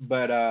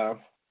 But, I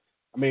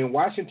mean,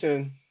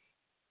 Washington,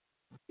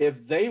 if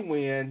they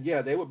win,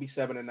 yeah, they would be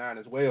 7-9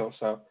 as well.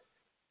 So,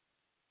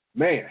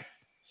 man,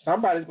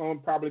 somebody's going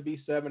to probably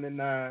be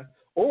 7-9.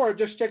 Or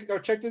just check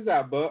this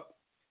out, Buck.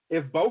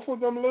 If both of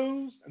them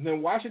lose,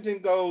 then Washington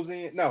goes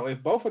in. No,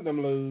 if both of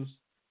them lose,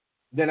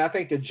 then I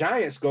think the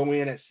Giants go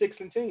in at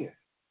 6-10.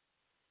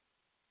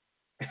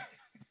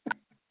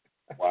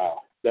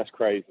 Wow, that's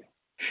crazy.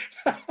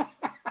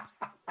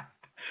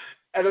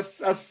 And a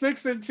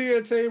 6-10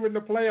 team in the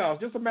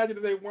playoffs. Just imagine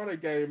if they won a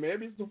game, man.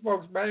 Maybe some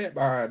folks mad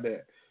behind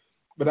that.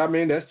 But I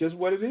mean, that's just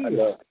what it is. I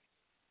know.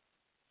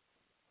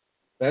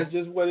 That's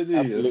just what it is.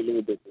 Absolutely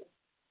ridiculous.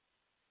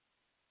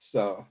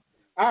 So,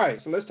 all right.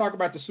 So let's talk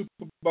about the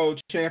Super Bowl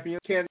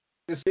champions. Kansas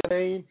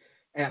City,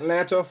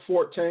 Atlanta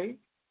 14.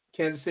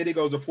 Kansas City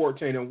goes to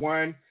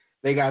 14-1.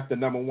 They got the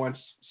number 1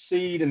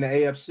 seed in the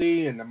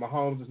AFC, and the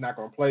Mahomes is not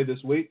going to play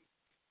this week.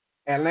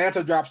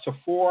 Atlanta drops to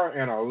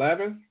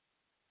 4-11,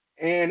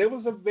 and it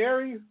was a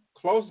very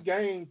close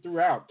game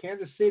throughout.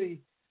 Kansas City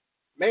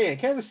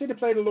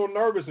played a little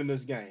nervous in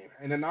this game,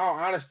 and in all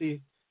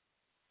honesty,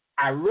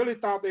 I really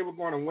thought they were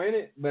going to win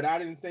it, but I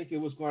didn't think it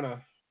was going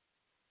to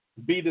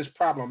be this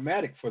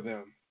problematic for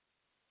them.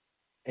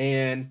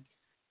 And,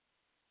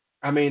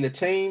 I mean, the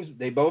teams,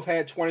 they both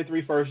had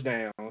 23 first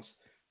downs.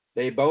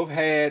 They both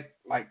had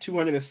like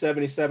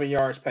 277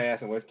 yards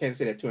passing. Well, Kansas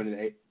City had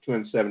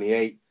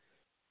 278.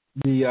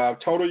 The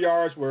total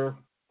yards were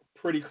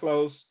pretty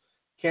close.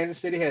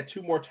 Kansas City had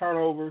 2 more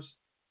turnovers.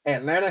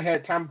 Atlanta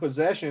had time of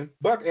possession.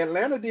 But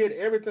Atlanta did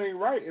everything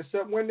right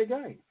except win the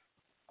game.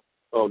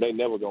 Oh, they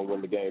never going to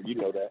win the game. You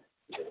know that.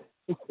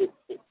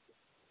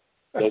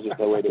 That's just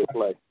the way they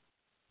play.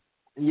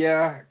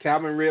 Yeah,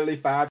 Calvin Ridley,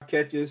 5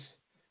 catches,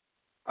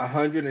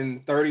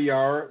 130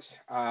 yards.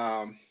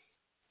 And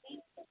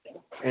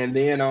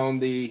then on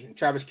the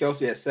Travis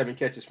Kelce had 7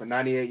 catches for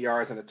 98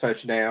 yards and a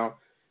touchdown.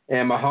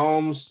 And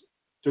Mahomes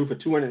threw for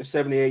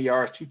 278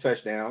 yards, 2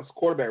 touchdowns.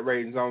 Quarterback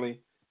rating is only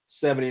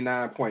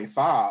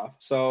 79.5.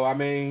 So, I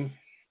mean,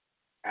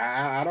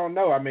 I don't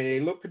know. I mean, they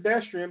look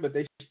pedestrian, but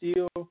they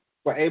still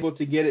were able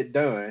to get it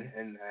done.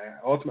 And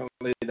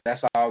ultimately,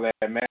 that's all that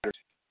matters.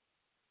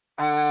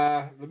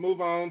 We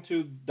move on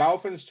to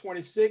Dolphins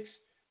 26,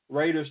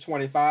 Raiders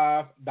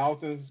 25.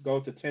 Dolphins go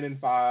to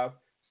 10-5.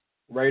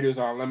 Raiders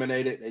are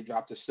eliminated. They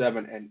drop to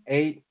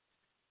 7-8.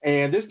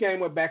 And this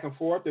game went back and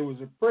forth. It was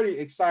a pretty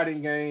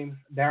exciting game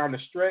down the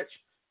stretch.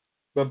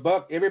 But,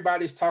 Buck,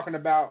 everybody's talking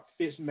about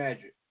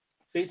Fitzmagic.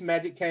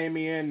 Fitzmagic came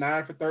in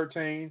 9 for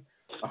 13,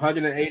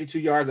 182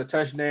 yards, a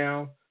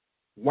touchdown,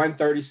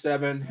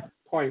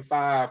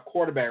 137.5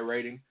 quarterback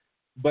rating.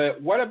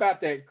 But what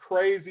about that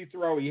crazy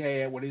throw he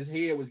had when his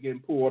head was getting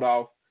pulled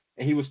off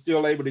and he was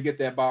still able to get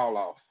that ball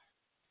off?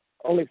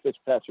 Only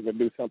Fitzpatrick could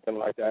do something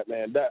like that,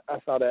 man. I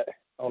saw that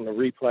on the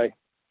replay,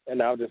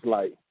 and I was just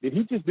like, did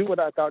he just do what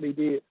I thought he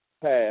did?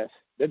 Pass.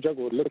 That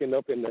joker was looking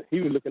up in the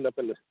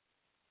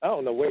I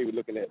don't know where he was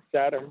looking at,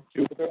 Saturn,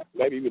 Jupiter.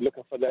 Maybe he was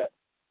looking for that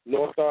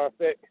North Star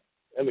effect.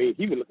 I mean,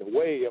 he was looking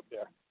way up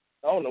there.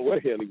 I don't know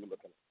where the hell he was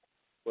looking at,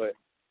 but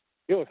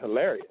it was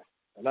hilarious.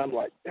 And I'm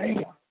like,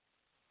 damn.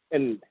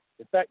 And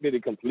the fact that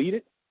he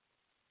completed,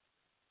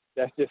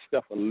 that's just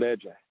stuff of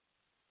legend.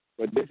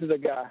 But this is a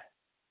guy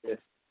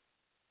that's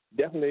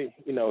definitely,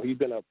 he's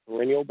been a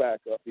perennial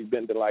backup. He's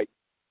been to, like,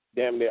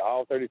 damn near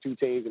all 32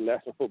 teams in the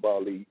National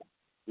Football League.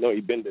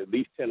 He's been to at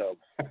least 10 of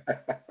them.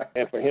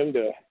 And for him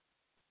to,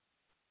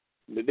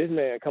 this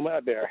man come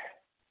out there,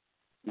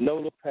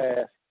 know the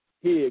pass,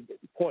 head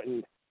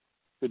pointing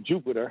to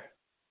Jupiter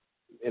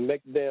and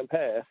make the damn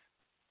pass,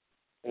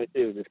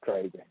 it was just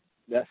crazy.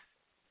 That's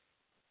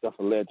stuff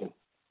of legend.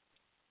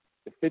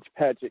 The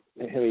Fitzpatrick,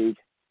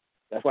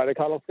 that's why they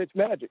call him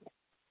Fitzmagic.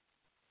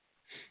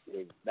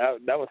 That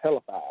was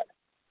hellified.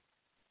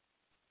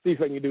 See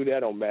if I can do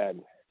that on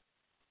Madden.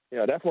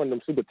 That's one of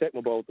them Super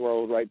Tecmo Bowl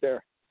throws right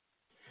there,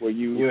 where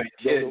you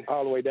go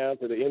all the way down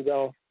to the end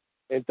zone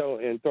and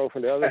throw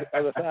from the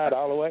other side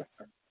all the way.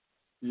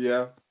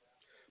 Yeah.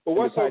 But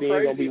what's so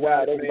crazy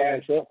about it,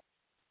 man,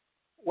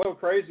 what's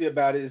crazy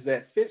about it is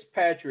that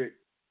Fitzpatrick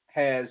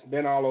has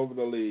been all over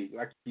the league.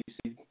 Like you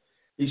see,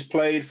 he's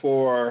played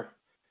for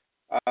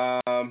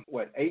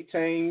 8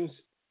 teams: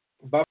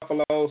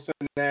 Buffalo,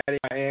 Cincinnati,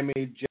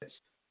 Miami, Jets,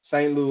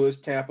 St. Louis,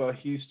 Tampa,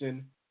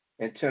 Houston,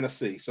 and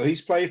Tennessee. So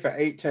he's played for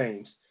 8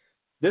 teams.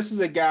 This is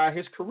a guy,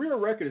 his career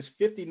record is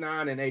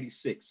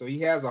 59-86, so he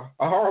has a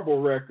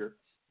horrible record.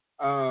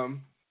 The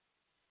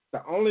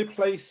only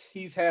place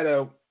he's had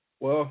a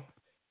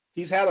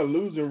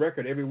losing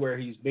record everywhere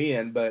he's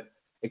been, but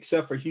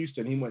except for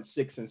Houston, he went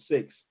 6-6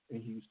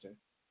 in Houston,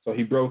 so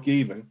he broke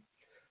even.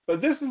 But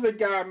this is a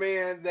guy,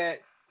 man,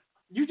 that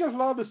you just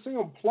love to see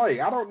him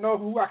play. I don't know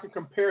who I can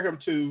compare him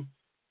to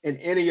in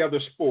any other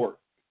sport.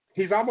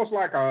 He's almost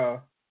like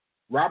a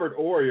Robert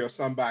Ory or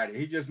somebody.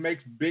 He just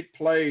makes big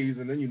plays,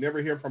 and then you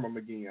never hear from him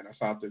again or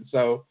something.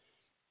 So,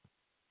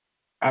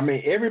 I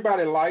mean,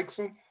 everybody likes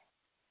him,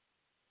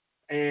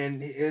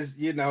 and he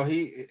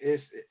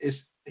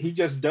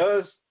just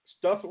does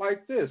stuff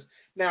like this.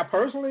 Now,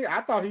 personally,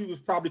 I thought he was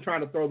probably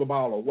trying to throw the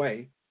ball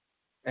away,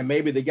 and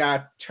maybe the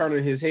guy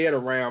turning his head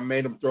around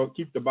made him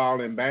keep the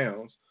ball in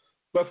bounds.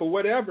 But for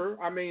whatever,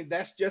 I mean,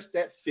 that's just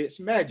that Fitz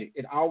magic.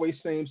 It always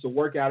seems to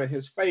work out in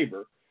his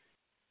favor.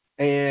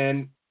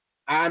 And,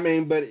 I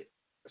mean, but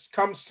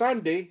come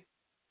Sunday,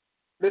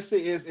 let's see,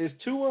 is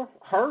Tua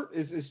hurt?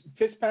 Is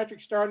Fitzpatrick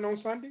starting on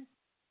Sunday?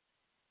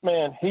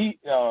 Man,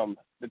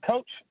 the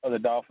coach of the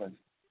Dolphins,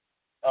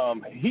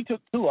 he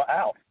took Tua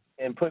out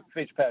and put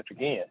Fitzpatrick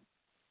in.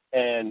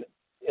 And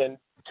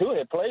Tua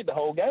had played the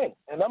whole game.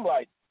 And I'm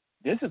like,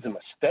 this is a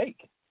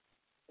mistake.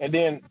 And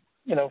then,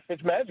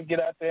 Fitzmagic get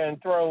out there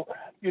and throw,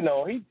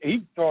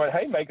 he's throwing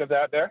haymakers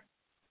out there,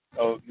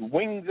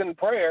 wings and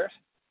prayers,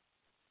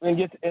 and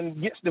gets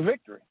the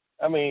victory.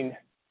 I mean,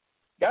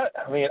 I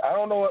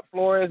don't know what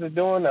Flores is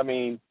doing. I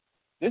mean,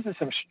 this is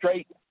some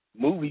straight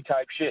movie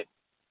type shit.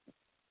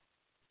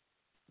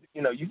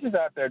 You just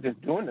out there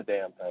just doing the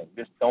damn thing,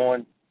 just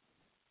throwing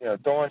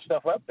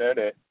stuff up there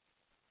that,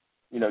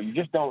 you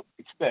just don't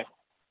expect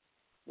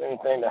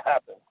anything to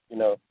happen,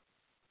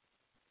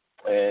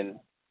 And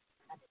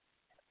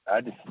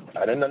I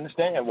didn't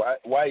understand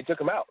why he took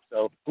him out.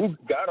 So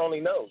God only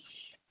knows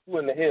who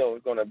in the hell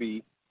is going to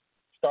be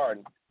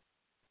starting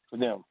for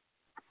them.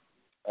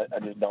 I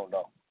just don't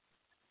know.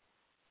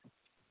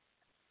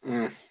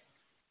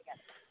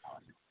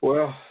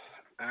 Well,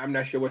 I'm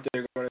not sure what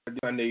they're going to do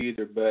Sunday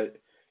either, but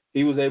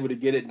he was able to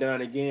get it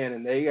done again,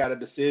 and they got a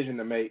decision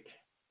to make.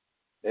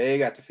 They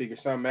got to figure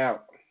something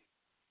out.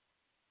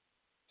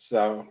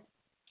 So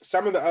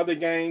some of the other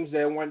games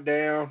that went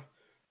down,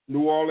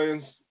 New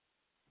Orleans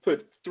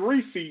put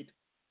 3 feet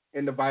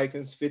in the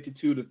Vikings,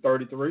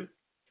 52-33.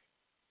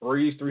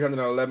 Breeze,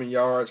 311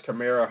 yards.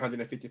 Kamara,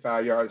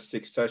 155 yards,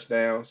 6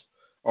 touchdowns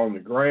on the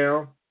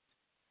ground.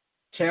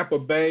 Tampa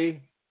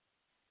Bay.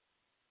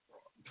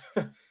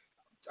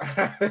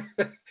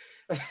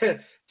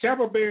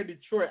 Tampa Bay and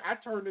Detroit. I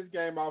turned this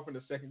game off in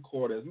the second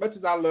quarter. As much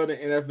as I love the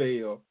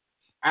NFL,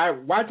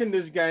 watching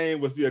this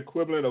game was the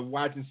equivalent of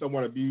watching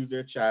someone abuse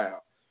their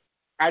child.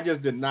 I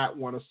just did not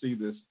want to see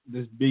this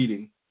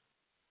beating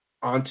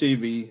on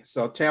TV.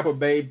 So Tampa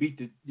Bay beat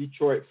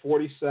Detroit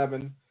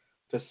 47-7.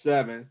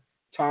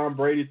 Tom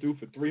Brady threw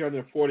for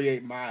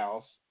 348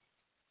 miles.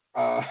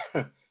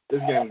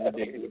 This game was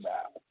ridiculous.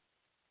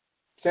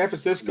 San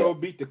Francisco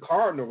beat the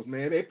Cardinals,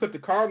 man. They put the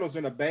Cardinals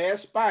in a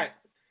bad spot.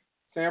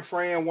 San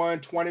Fran won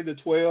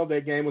 20-12.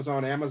 That game was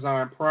on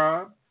Amazon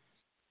Prime.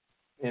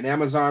 And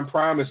Amazon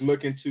Prime is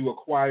looking to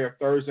acquire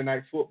Thursday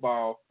Night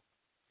Football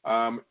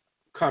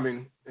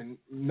coming, and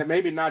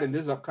maybe not in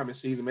this upcoming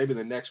season, maybe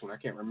the next one. I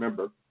can't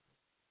remember.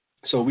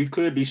 So we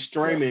could be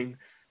streaming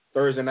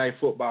Thursday Night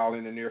Football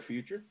in the near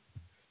future.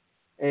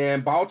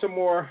 And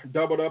Baltimore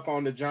doubled up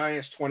on the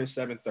Giants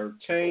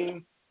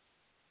 27-13.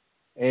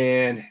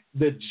 And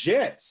the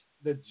Jets,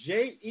 the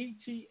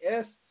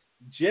Jets,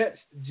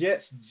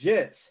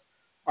 Jets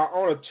are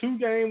on a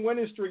 2-game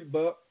winning streak,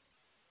 Buck.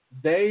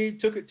 They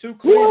took it to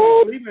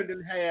Cleveland. Cleveland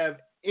didn't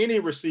have any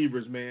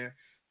receivers, man.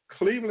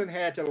 Cleveland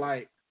had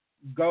to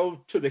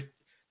go to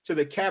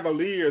the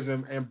Cavaliers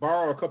and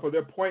borrow a couple of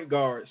their point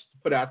guards to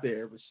put out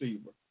there a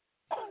receiver.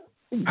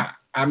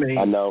 I mean,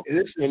 I know.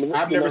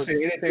 I've never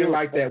seen anything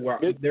like that where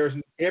there's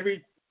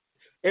every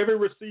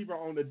receiver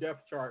on the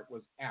depth chart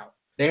was out.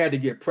 They had to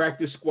get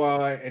practice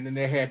squad, and then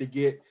they had to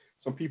get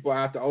some people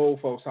out the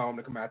old folks home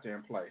to come out there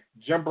and play.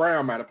 Jim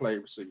Brown might have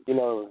played receiver.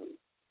 I'm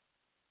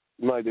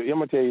going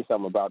to tell you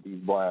something about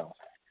these Browns.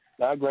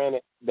 Now,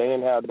 granted, they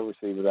didn't have the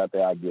receivers out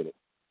there. I get it.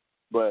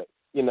 But,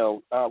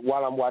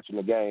 while I'm watching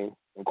the game,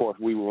 of course,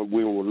 we were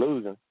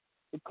losing.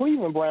 The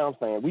Cleveland Browns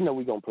fans, we know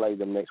we're going to play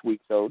them next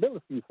week. So there were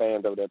a few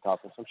fans over there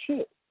talking some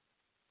shit.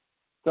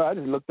 So I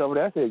just looked over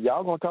there. I said,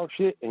 y'all going to talk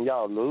shit and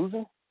y'all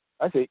losing?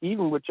 I said,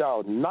 even with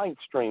y'all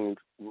ninth-string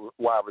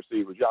wide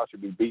receivers, y'all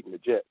should be beating the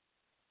Jets.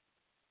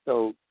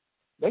 So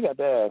they got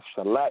their ass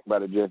shellacked by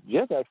the Jets.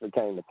 Jets actually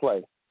came to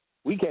play.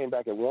 We came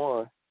back and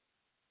won.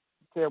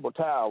 Terrible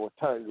towel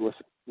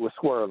was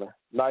swirling,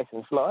 nice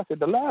and slow. I said,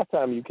 the last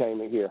time you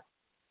came in here,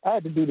 I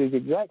had to do this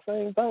exact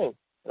same thing.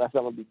 And I said,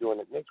 I'm going to be doing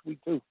it next week,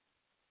 too.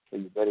 So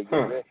you better get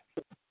ready.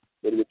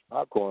 Better get your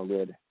popcorn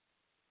ready.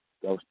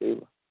 Go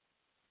Steelers.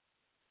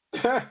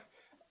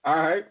 All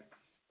right.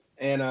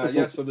 And,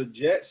 so the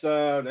Jets,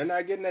 they're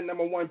not getting that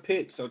number 1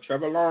 pick, so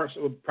Trevor Lawrence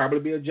will probably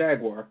be a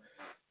Jaguar.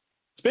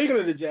 Speaking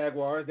of the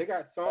Jaguars, they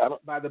got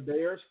thumped by the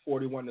Bears,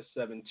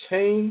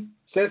 41-17.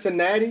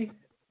 Cincinnati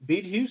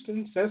beat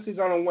Houston. Cincy's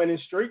on a winning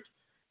streak,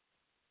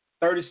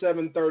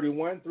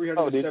 37-31,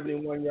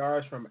 371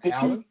 yards from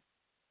Allen.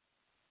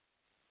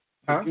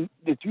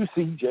 Did you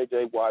see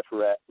J.J. Watt's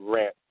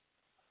rant?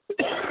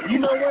 You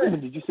know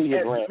what? Did you see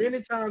his rant?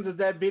 Many times as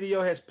that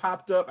video has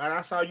popped up, and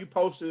I saw you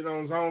posted it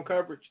on Zone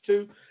Coverage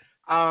too.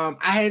 I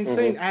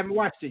haven't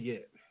watched it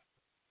yet.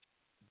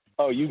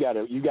 Oh, you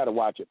gotta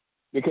watch it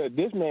because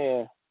this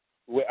man.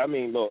 I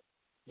mean, look,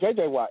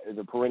 J.J. Watt is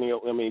a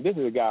perennial. I mean, this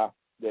is a guy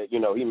that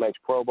he makes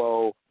Pro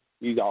Bowl.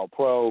 He's all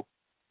pro.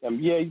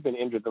 He's been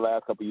injured the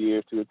last couple of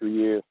years, 2 or 3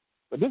 years,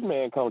 but this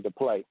man comes to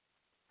play.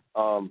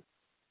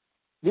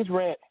 This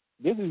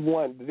is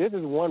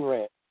one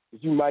rant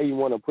that you might even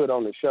want to put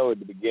on the show at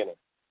the beginning.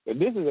 But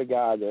this is a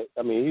guy that,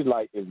 he's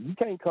like, if you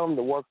can't come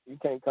to work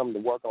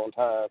on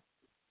time,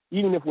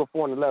 even if we're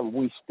 4-11,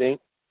 we stink,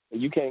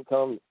 and you can't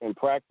come and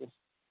practice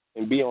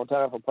and be on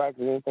time for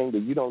practice or anything,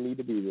 then you don't need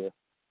to be there.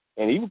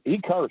 And he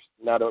cursed.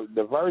 Now,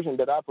 the version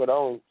that I put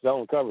on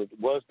Zone Coverage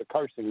was the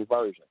cursing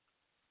version.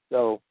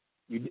 So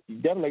you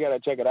definitely got to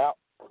check it out.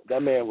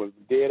 That man was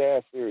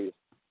dead-ass serious.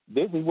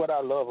 This is what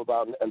I love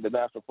about the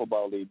National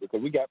Football League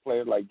because we got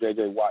players like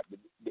J.J. Watt.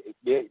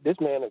 This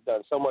man has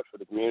done so much for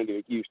the community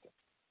of Houston.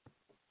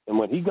 And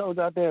when he goes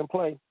out there and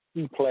plays,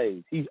 he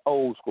plays. He's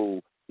old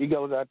school. He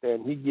goes out there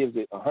and he gives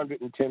it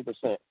 110%.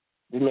 This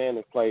man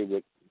has played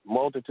with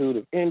multitude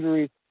of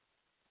injuries,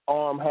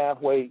 arm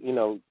halfway,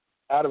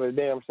 out of a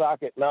damn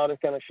socket and all this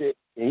kind of shit.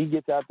 And he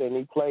gets out there and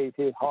he plays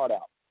his heart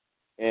out.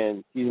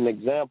 And he's an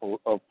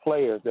example of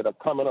players that are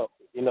coming up.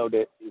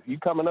 That if you're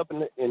coming up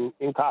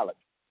in college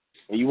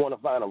and you want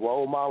to find a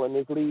role model in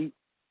this league,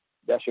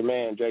 that's your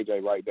man,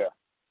 JJ, right there.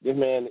 This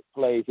man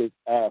plays his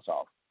ass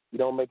off. You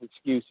don't make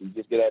excuses.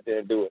 Just get out there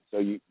and do it. So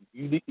you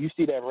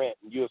see that rant,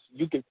 and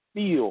you can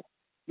feel.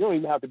 You don't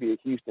even have to be a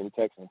Houston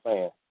Texan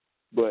fan,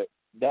 but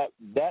that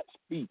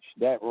speech,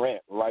 that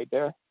rant right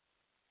there,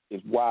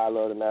 is why I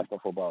love the National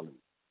Football League.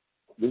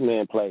 This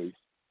man plays.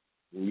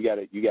 And you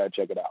gotta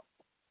check it out.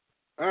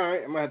 All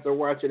right, I'm gonna have to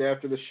watch it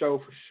after the show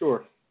for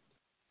sure.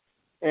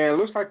 And it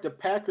looks like the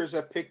Packers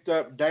have picked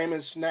up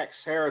Damon Snacks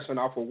Harrison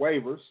off of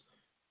waivers,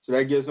 so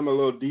that gives them a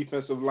little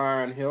defensive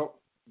line help.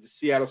 The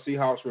Seattle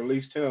Seahawks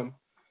released him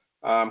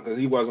because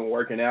he wasn't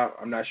working out.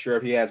 I'm not sure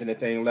if he has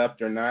anything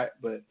left or not,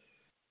 but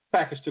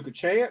Packers took a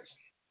chance.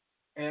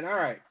 And all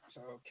right,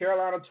 so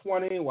Carolina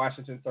 20,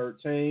 Washington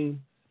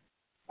 13.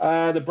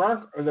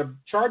 The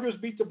Chargers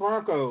beat the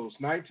Broncos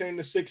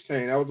 19-16.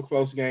 That was a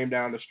close game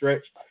down the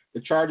stretch. The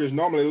Chargers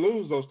normally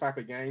lose those type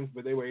of games,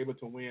 but they were able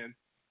to win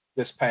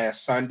this past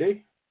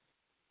Sunday.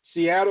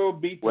 Seattle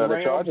beat the Rams.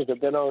 The Chargers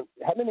have been on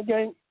how many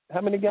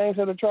games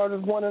have the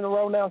Chargers won in a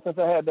row now since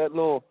I had that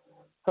little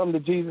come to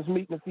Jesus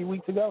meeting a few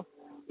weeks ago?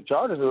 The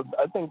Chargers,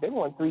 I think they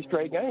won 3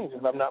 straight games,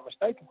 if I'm not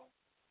mistaken.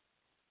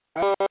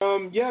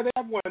 Yeah, they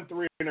have won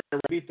 3 in a row.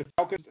 Beat the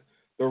Falcons,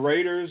 the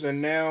Raiders,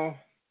 and now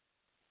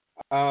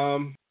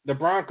the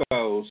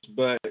Broncos.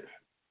 But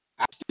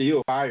I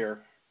still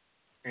fire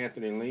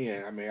Anthony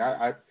Lynn. I mean,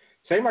 I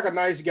seem like a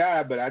nice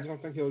guy, but I just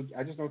don't think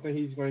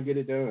he's going to get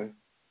it done.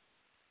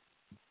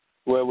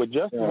 Well, with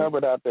Justin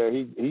Herbert out there,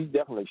 he's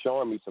definitely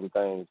showing me some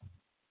things.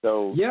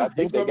 So yeah, I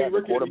think they got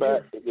the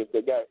quarterback. If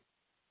they got,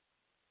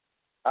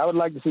 I would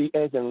like to see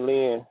Anthony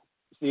Lynn,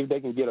 see if they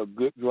can get a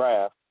good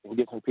draft and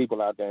get some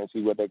people out there and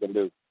see what they can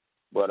do.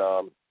 But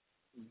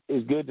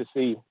it's good to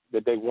see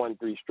that they won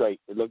 3 straight.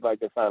 It looked like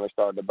they finally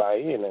started to buy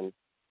in. And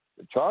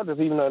the Chargers,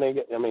 even though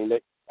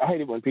I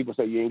hate it when people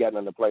say you ain't got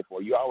nothing to play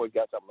for. You always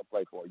got something to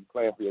play for. You're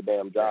playing for your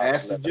damn job.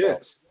 That's the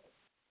Jets.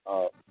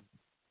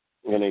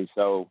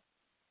 So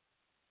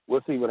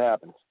we'll see what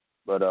happens.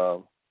 But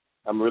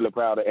I'm really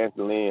proud of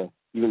Anthony Lynn,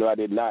 even though I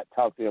did not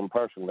talk to him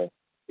personally.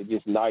 It's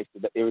just nice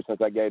that ever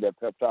since I gave that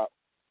pep talk,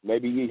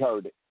 maybe he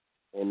heard it,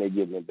 and they're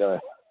getting it done.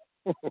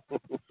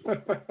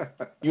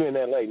 You in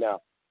L.A.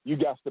 now. You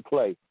got to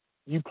play.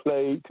 You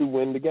played to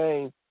win the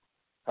game.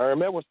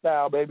 Herm Edwards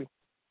style, baby.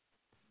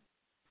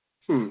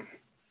 All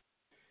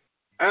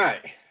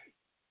right.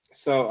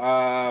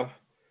 So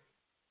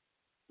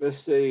let's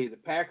see. The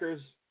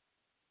Packers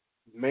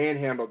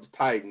manhandled the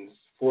Titans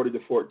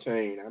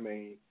 40-14. I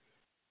mean,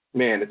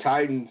 man, the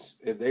Titans,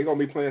 if they're gonna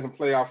be playing some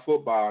playoff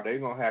football, they're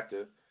gonna have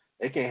to.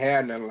 They can't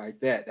have nothing like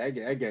that. That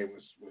game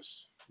was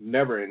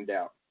never in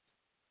doubt.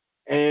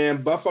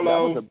 And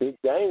Buffalo. That was a big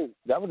game.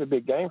 That was a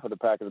big game for the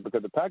Packers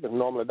because the Packers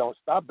normally don't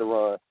stop the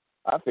run.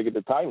 I figured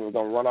the Titans were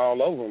gonna run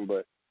all over them,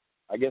 but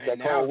I guess that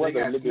cold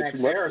weather a little bit too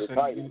much for the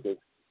Titans.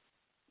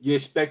 You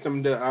expect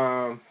them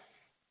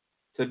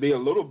to be a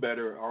little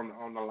better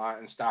on the line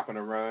and stopping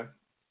the run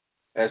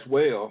as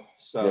well.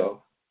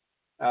 So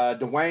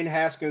Dwayne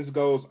Haskins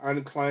goes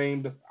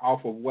unclaimed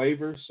off of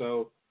waivers,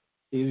 so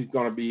he's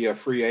going to be a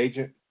free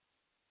agent.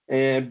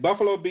 And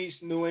Buffalo beats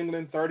New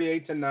England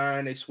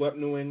 38-9. They swept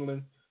New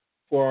England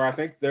for, I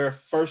think, their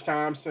first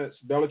time since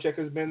Belichick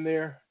has been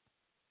there.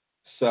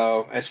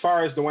 So as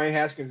far as Dwayne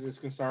Haskins is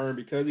concerned,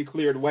 because he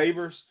cleared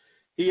waivers,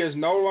 he is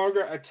no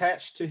longer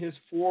attached to his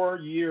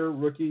 4-year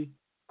rookie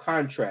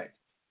contract.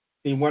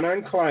 He went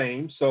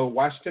unclaimed, so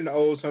Washington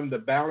owes him the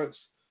balance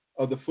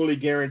of the fully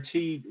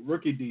guaranteed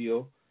rookie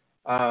deal.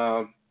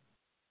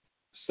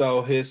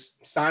 So his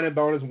signing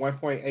bonus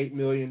 $1.8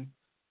 million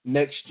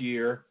next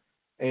year,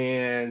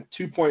 and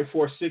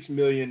 $2.46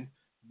 million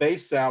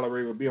base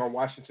salary will be on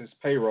Washington's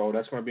payroll.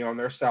 That's going to be on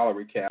their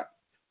salary cap.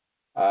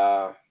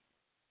 So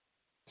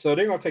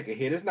they're going to take a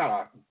hit. It's not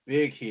a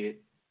big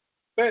hit,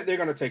 but they're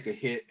going to take a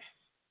hit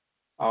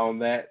on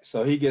that.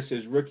 So he gets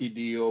his rookie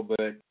deal,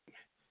 but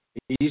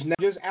he's not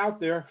just out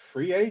there,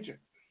 free agent.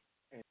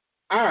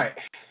 All right.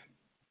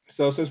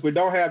 So since we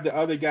don't have the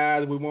other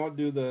guys, we won't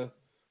do the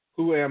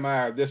who am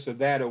I or this or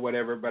that or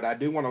whatever, but I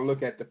do want to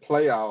look at the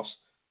playoff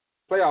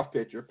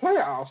picture.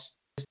 Playoffs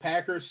is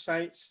Packers,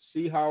 Saints,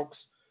 Seahawks,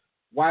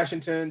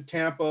 Washington,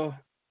 Tampa,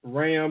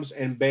 Rams,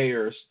 and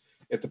Bears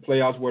if the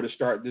playoffs were to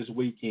start this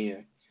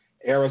weekend.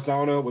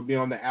 Arizona would be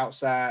on the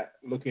outside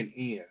looking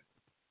in.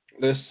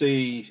 Let's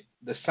see.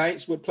 The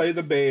Saints would play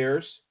the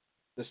Bears.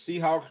 The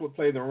Seahawks would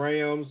play the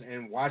Rams,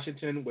 and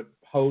Washington would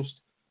host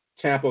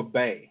Tampa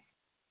Bay.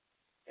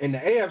 In the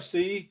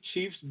AFC,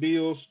 Chiefs,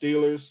 Bills,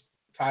 Steelers,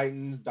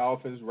 Titans,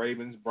 Dolphins,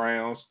 Ravens,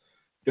 Browns.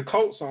 The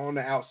Colts are on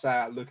the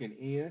outside looking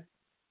in.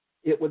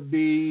 It would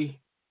be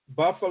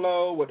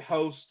Buffalo would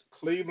host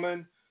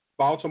Cleveland,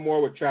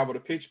 Baltimore would travel to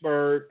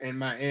Pittsburgh, and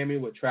Miami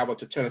would travel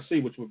to Tennessee,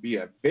 which would be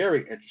a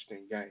very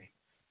interesting game.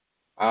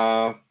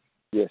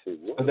 Yes, it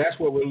would. So that's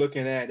what we're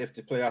looking at if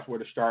the playoffs were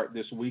to start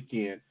this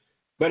weekend.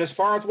 But as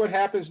far as what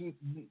happens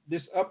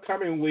this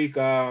upcoming week,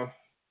 there's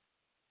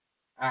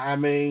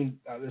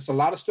a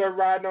lot of stuff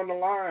riding on the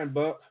line,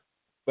 Buck.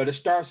 But it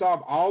starts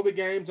off, all the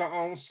games are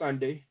on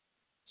Sunday.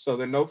 So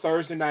there are no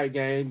Thursday night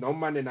games, no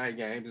Monday night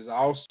games. It's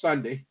all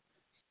Sunday.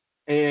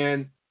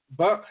 And,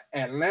 Buck,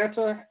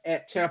 Atlanta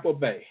at Tampa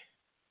Bay.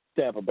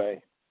 Tampa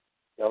Bay.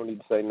 I don't need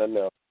to say nothing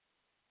else.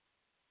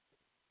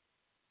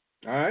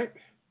 All right.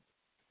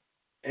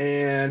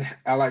 And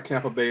I like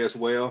Tampa Bay as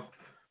well.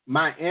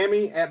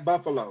 Miami at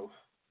Buffalo.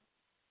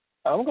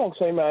 I'm going to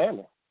say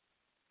Miami.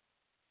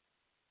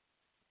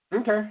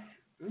 Okay.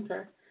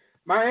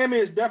 Miami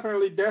is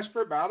definitely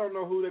desperate, but I don't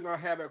know who they're going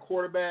to have at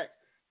quarterback.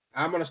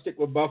 I'm going to stick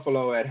with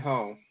Buffalo at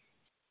home.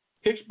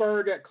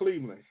 Pittsburgh at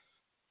Cleveland.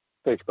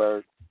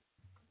 Pittsburgh.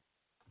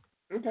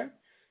 Okay.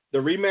 The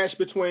rematch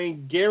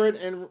between Garrett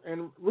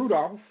and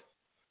Rudolph.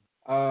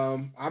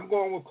 I'm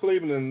going with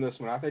Cleveland in this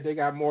one. I think they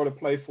got more to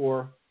play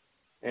for,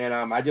 and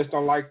I just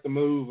don't like the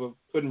move of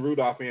putting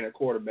Rudolph in at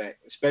quarterback,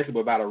 especially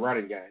without a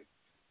running game.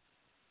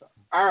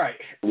 All right.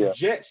 Yeah.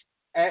 Jets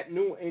at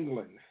New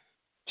England.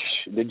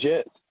 The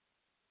Jets.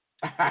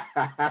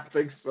 I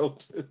think so,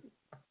 too.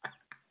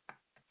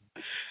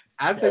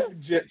 I think the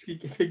Jets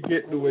can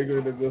get New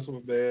England in this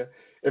one, man.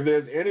 If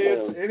there's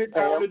any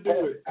time to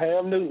do it.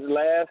 Cam Newton's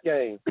last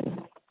game.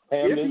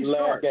 Cam Newton's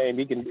last game.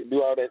 He can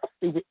do all that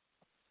stupid.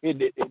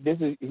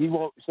 He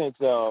won't since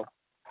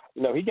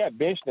he got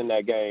benched in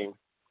that game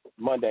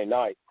Monday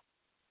night.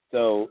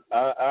 So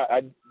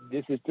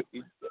it's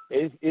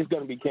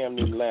going to be Cam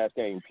Newton's last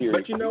game. Period.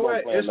 But you know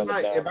what? It's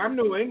like if I'm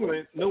New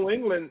England,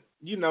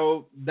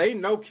 they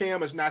know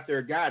Cam is not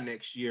their guy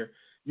next year.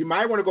 You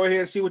might want to go ahead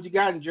and see what you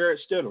got in Jarrett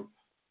Stidham.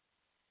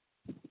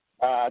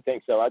 I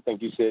think so. I think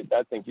you sit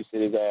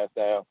his ass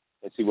down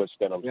and see what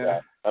Stidham's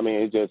got.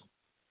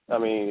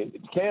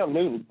 Cam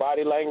Newton's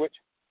body language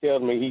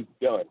tells me he's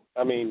done.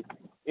 I mean,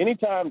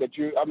 anytime that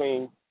he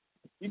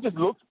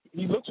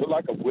looks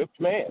like a whipped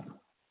man.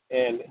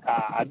 And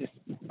I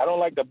don't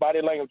like the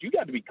body language. You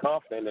got to be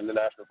confident in the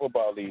National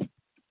Football League.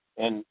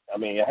 And, I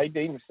mean, I hate to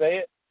even say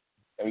it.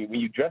 I mean, when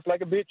you dress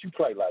like a bitch, you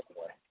play like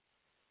one.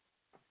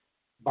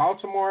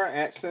 Baltimore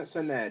at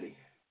Cincinnati.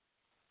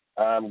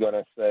 I'm going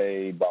to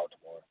say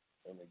Baltimore.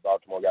 I mean,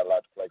 Baltimore got a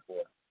lot to play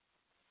for.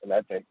 And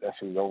I think that's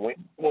who's going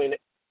to win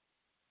it.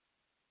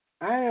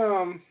 I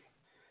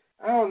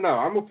don't know.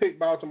 I'm going to pick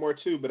Baltimore,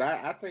 too, but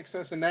I think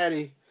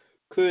Cincinnati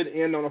could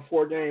end on a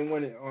 3-game,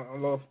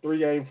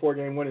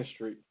 4-game winning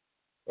streak,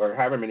 or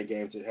however many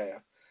games it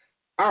have.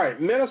 All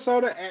right,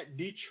 Minnesota at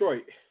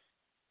Detroit.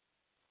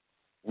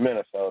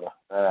 Minnesota.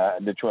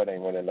 Detroit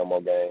ain't winning no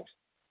more games.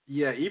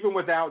 Yeah, even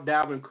without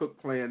Dalvin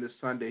Cook playing this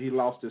Sunday, he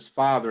lost his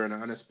father in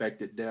an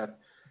unexpected death.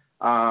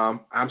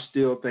 I'm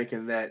still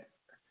thinking that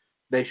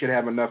they should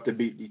have enough to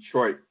beat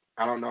Detroit.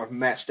 I don't know if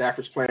Matt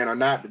Stafford's playing or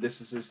not, but this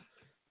is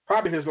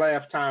probably his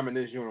last time in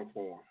this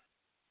uniform.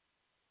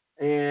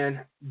 And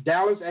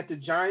Dallas at the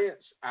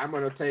Giants, I'm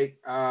gonna take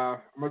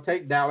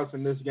Dallas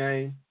in this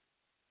game.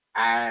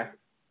 I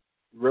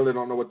really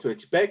don't know what to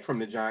expect from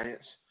the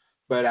Giants,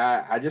 but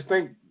I just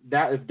think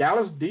that if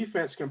Dallas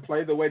defense can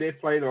play the way they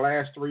played the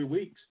last 3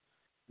 weeks,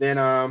 then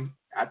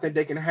I think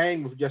they can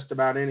hang with just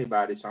about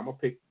anybody. So I'm gonna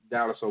pick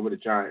Dallas over the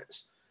Giants.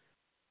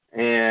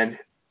 And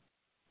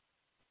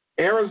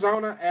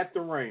Arizona at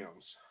the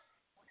Rams.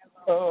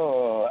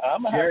 Oh,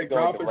 I'm gonna have to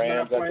go with the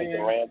Rams. I think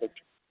the Rams.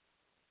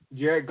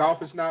 Jared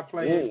Goff is not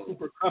playing.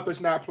 Cooper Kupp is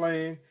not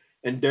playing,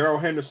 and Darrell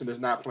Henderson is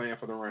not playing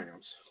for the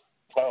Rams.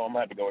 Oh, I'm gonna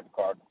have to go with the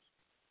Cardinals.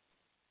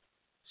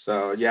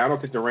 So yeah, I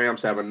don't think the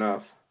Rams have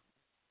enough.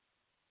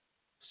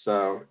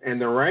 So, and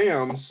the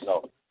Rams.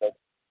 No.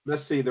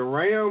 Let's see. The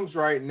Rams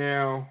right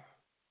now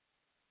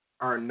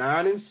are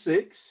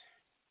 9-6,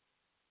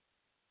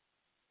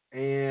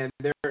 and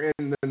they're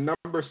in the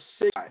number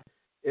 6.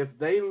 If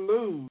they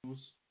lose,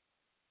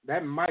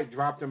 that might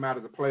drop them out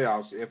of the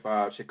playoffs if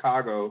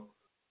Chicago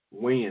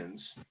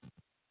wins.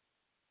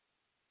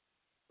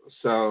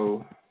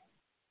 So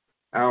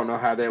I don't know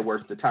how that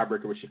works, the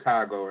tiebreaker with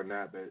Chicago or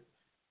not, but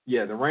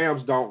yeah, the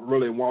Rams don't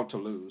really want to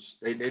lose.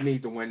 They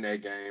need to win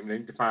that game. They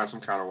need to find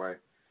some kind of way.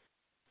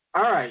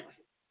 All right.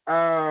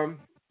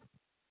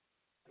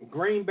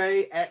 Green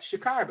Bay at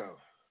Chicago.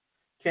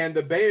 Can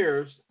the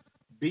Bears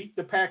beat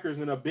the Packers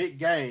in a big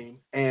game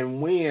and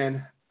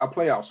win a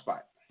playoff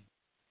spot?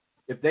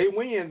 If they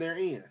win, they're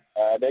in.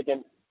 They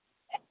can.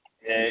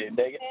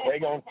 They're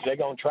gonna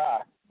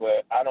try,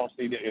 but I don't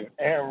see that if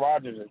Aaron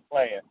Rodgers is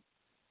playing,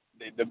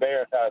 the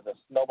Bears have a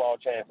snowball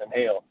chance in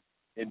hell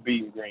in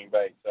beating Green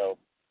Bay. So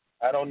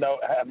I don't know.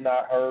 I have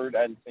not heard.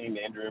 I haven't seen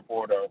the injury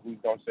report or who's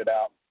gonna sit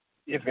out,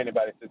 if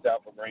anybody sits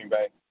out for Green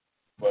Bay.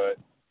 But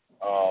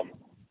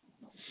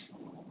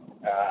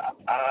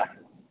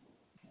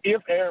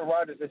if Aaron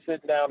Rodgers is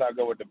sitting down, I'll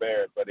go with the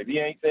Bears. But if he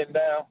ain't sitting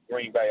down,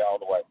 Green Bay all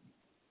the way.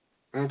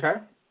 Okay.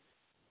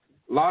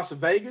 Las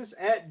Vegas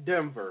at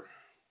Denver.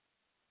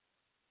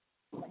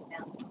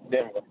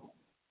 Denver.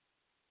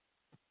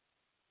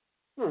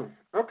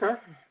 Okay.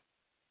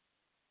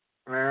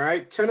 All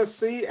right.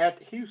 Tennessee at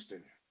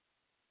Houston.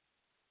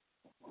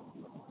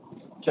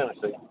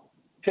 Tennessee.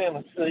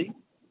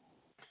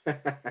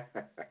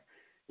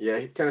 Yeah,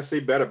 Tennessee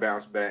better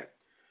bounce back.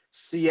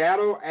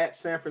 Seattle at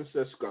San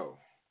Francisco.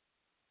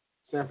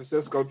 San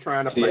Francisco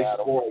trying to play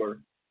spoiler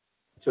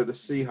to the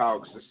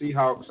Seahawks. The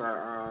Seahawks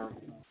are,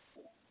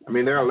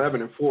 they're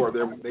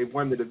 11-4. They've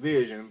won the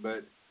division,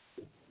 but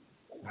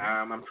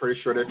I'm pretty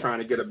sure they're trying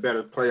to get a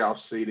better playoff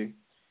seeding.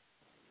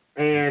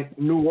 And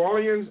New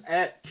Orleans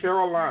at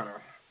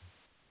Carolina.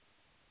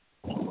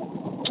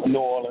 New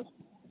Orleans.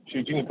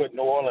 Shoot, you can put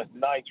New Orleans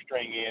ninth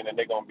string in, and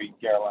they're going to beat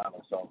Carolina.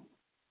 So.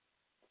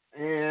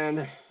 And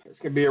it's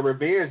going to be a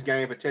revenge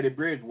game for Teddy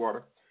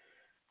Bridgewater.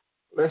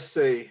 Let's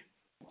see.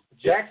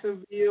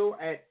 Jacksonville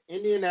at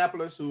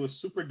Indianapolis, who is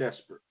super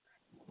desperate.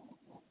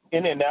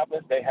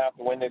 Indianapolis, they have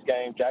to win this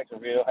game.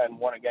 Jacksonville hadn't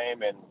won a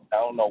game, and I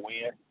don't know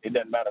when. It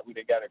doesn't matter who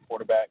they got at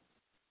quarterback.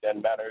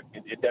 Doesn't matter.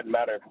 It doesn't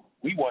matter if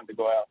we wanted to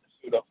go out and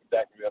suit up for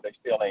Jacksonville. They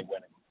still ain't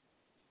winning,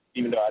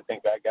 even though I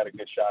think I got a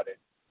good shot at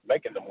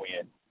making them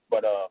win.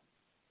 But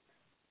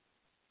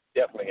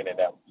definitely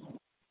Indianapolis.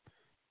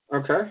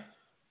 Okay.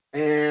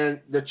 And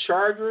the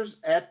Chargers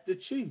at the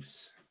Chiefs.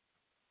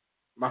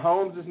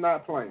 Mahomes is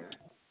not playing.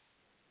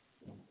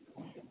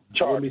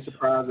 I wouldn't be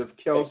surprised if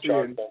Kelsey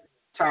and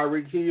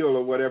Tyreek Hill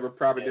or whatever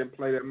probably didn't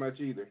play that much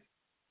either.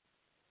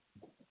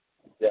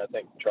 Yeah, I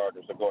think the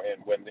Chargers will go ahead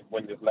and win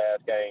this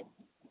last game.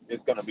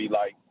 It's going to be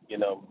like,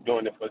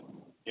 doing it for,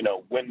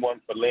 win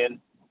one for Lynn,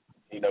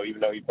 even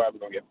though he's probably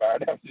going to get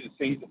fired after the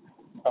season.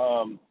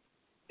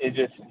 It's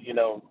just,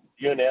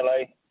 you're in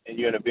L.A. and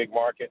you're in a big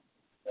market.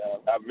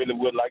 I really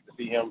would like to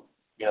see him,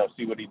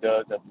 see what he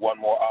does at one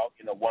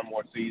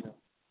more season.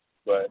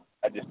 But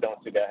I just don't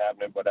see that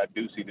happening. But I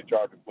do see the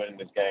Chargers winning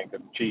this game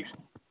because the Chiefs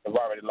have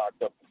already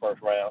locked up the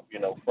first round,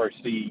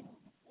 first seed.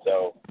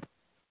 So,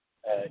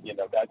 I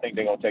think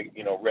they're going to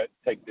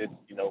take this,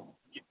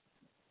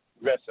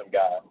 rest some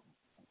guys.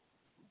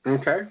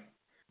 Okay.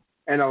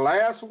 And the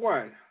last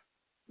one,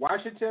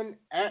 Washington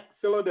at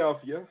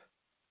Philadelphia.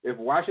 If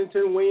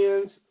Washington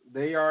wins,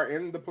 they are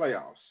in the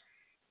playoffs.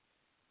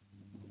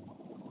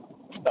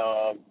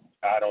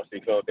 I don't see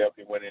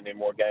Philadelphia winning any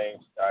more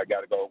games. I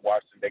got to go with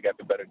Washington. They got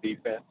the better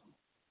defense.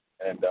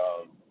 And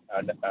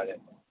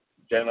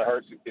Jalen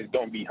Hurts is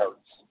going to be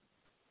Hurts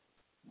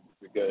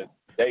because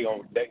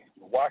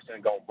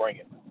Washington going to bring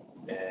it.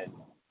 And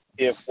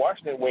if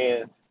Washington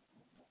wins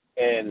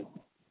and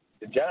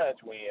the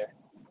Giants win,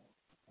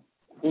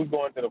 who's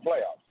going to the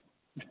playoffs?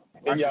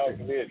 In y'all's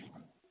division.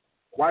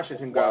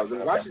 Washington goes.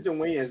 If Washington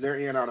wins, they're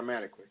in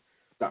automatically.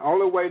 The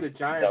only way the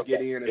Giants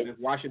get in is if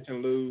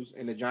Washington lose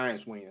and the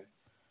Giants win.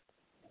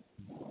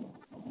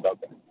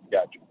 Okay,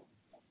 got you.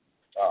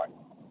 All right.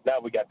 Now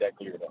we got that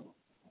cleared up.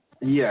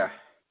 Yeah.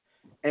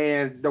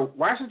 And the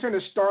Washington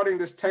is starting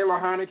this Taylor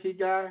Heineke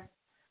guy.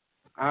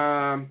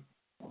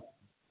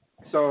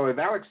 So if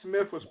Alex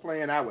Smith was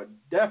playing, I would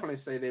definitely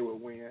say they would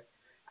win.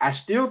 I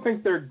still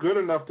think they're good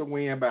enough to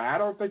win, but I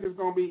don't think it's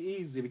going to be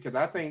easy because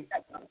I think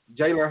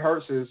Jalen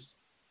Hurts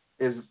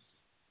is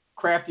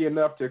crafty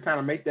enough to kind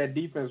of make that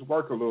defense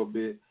work a little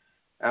bit.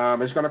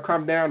 It's going to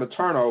come down to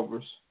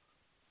turnovers,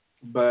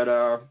 but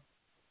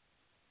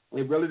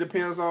it really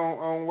depends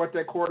on what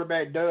that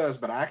quarterback does.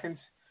 But I can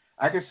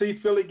see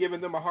Philly giving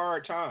them a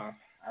hard time.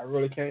 I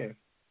really can.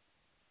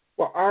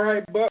 Well, all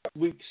right, Buck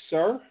Week,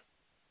 sir.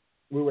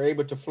 We were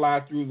able to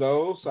fly through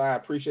those, so I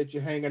appreciate you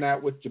hanging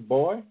out with your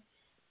boy.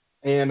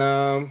 And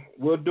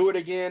we'll do it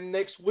again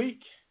next week,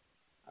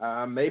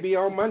 maybe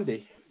on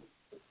Monday.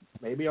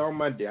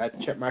 I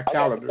check my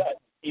calendar.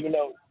 Even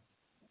though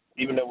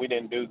we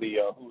didn't do the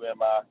Who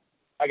Am I?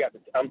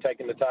 I'm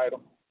taking the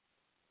title.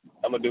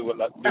 I'm gonna do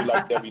like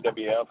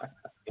WWF,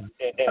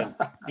 and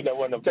you know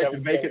when the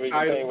thing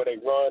where they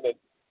run and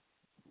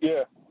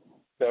yeah.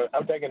 So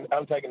I'm taking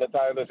the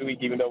title this week,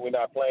 even though we're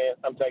not playing.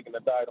 I'm taking the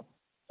title,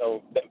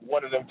 so that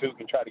one of them two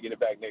can try to get it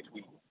back next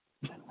week.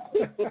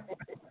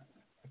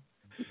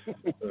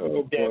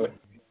 Oh boy!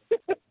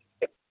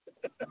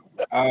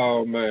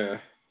 Oh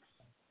man!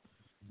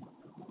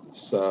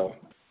 So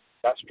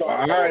that's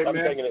strong. All right, I'm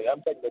man. taking the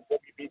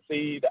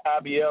WBC, the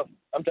IBF.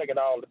 I'm taking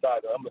all the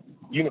titles. I'm gonna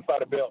unify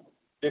the belt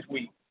this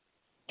week.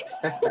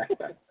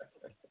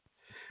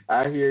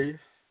 I hear you.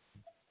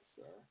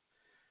 So,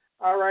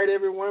 all right,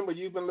 everyone. Well,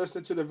 you've been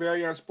listening to the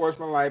Very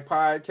Unsportsmanlike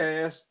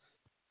podcast.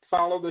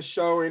 Follow the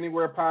show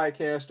anywhere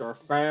podcasts are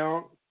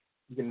found.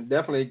 You can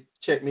definitely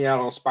check me out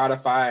on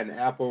Spotify and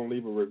Apple and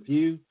leave a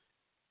review.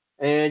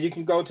 And you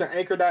can go to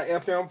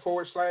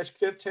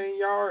anchor.fm/15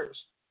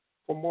 yards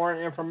for more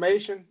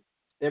information.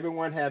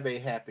 Everyone have a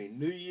happy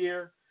new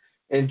year.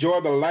 Enjoy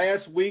the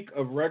last week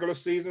of regular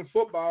season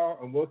football,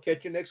 and we'll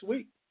catch you next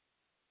week.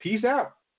 Peace out.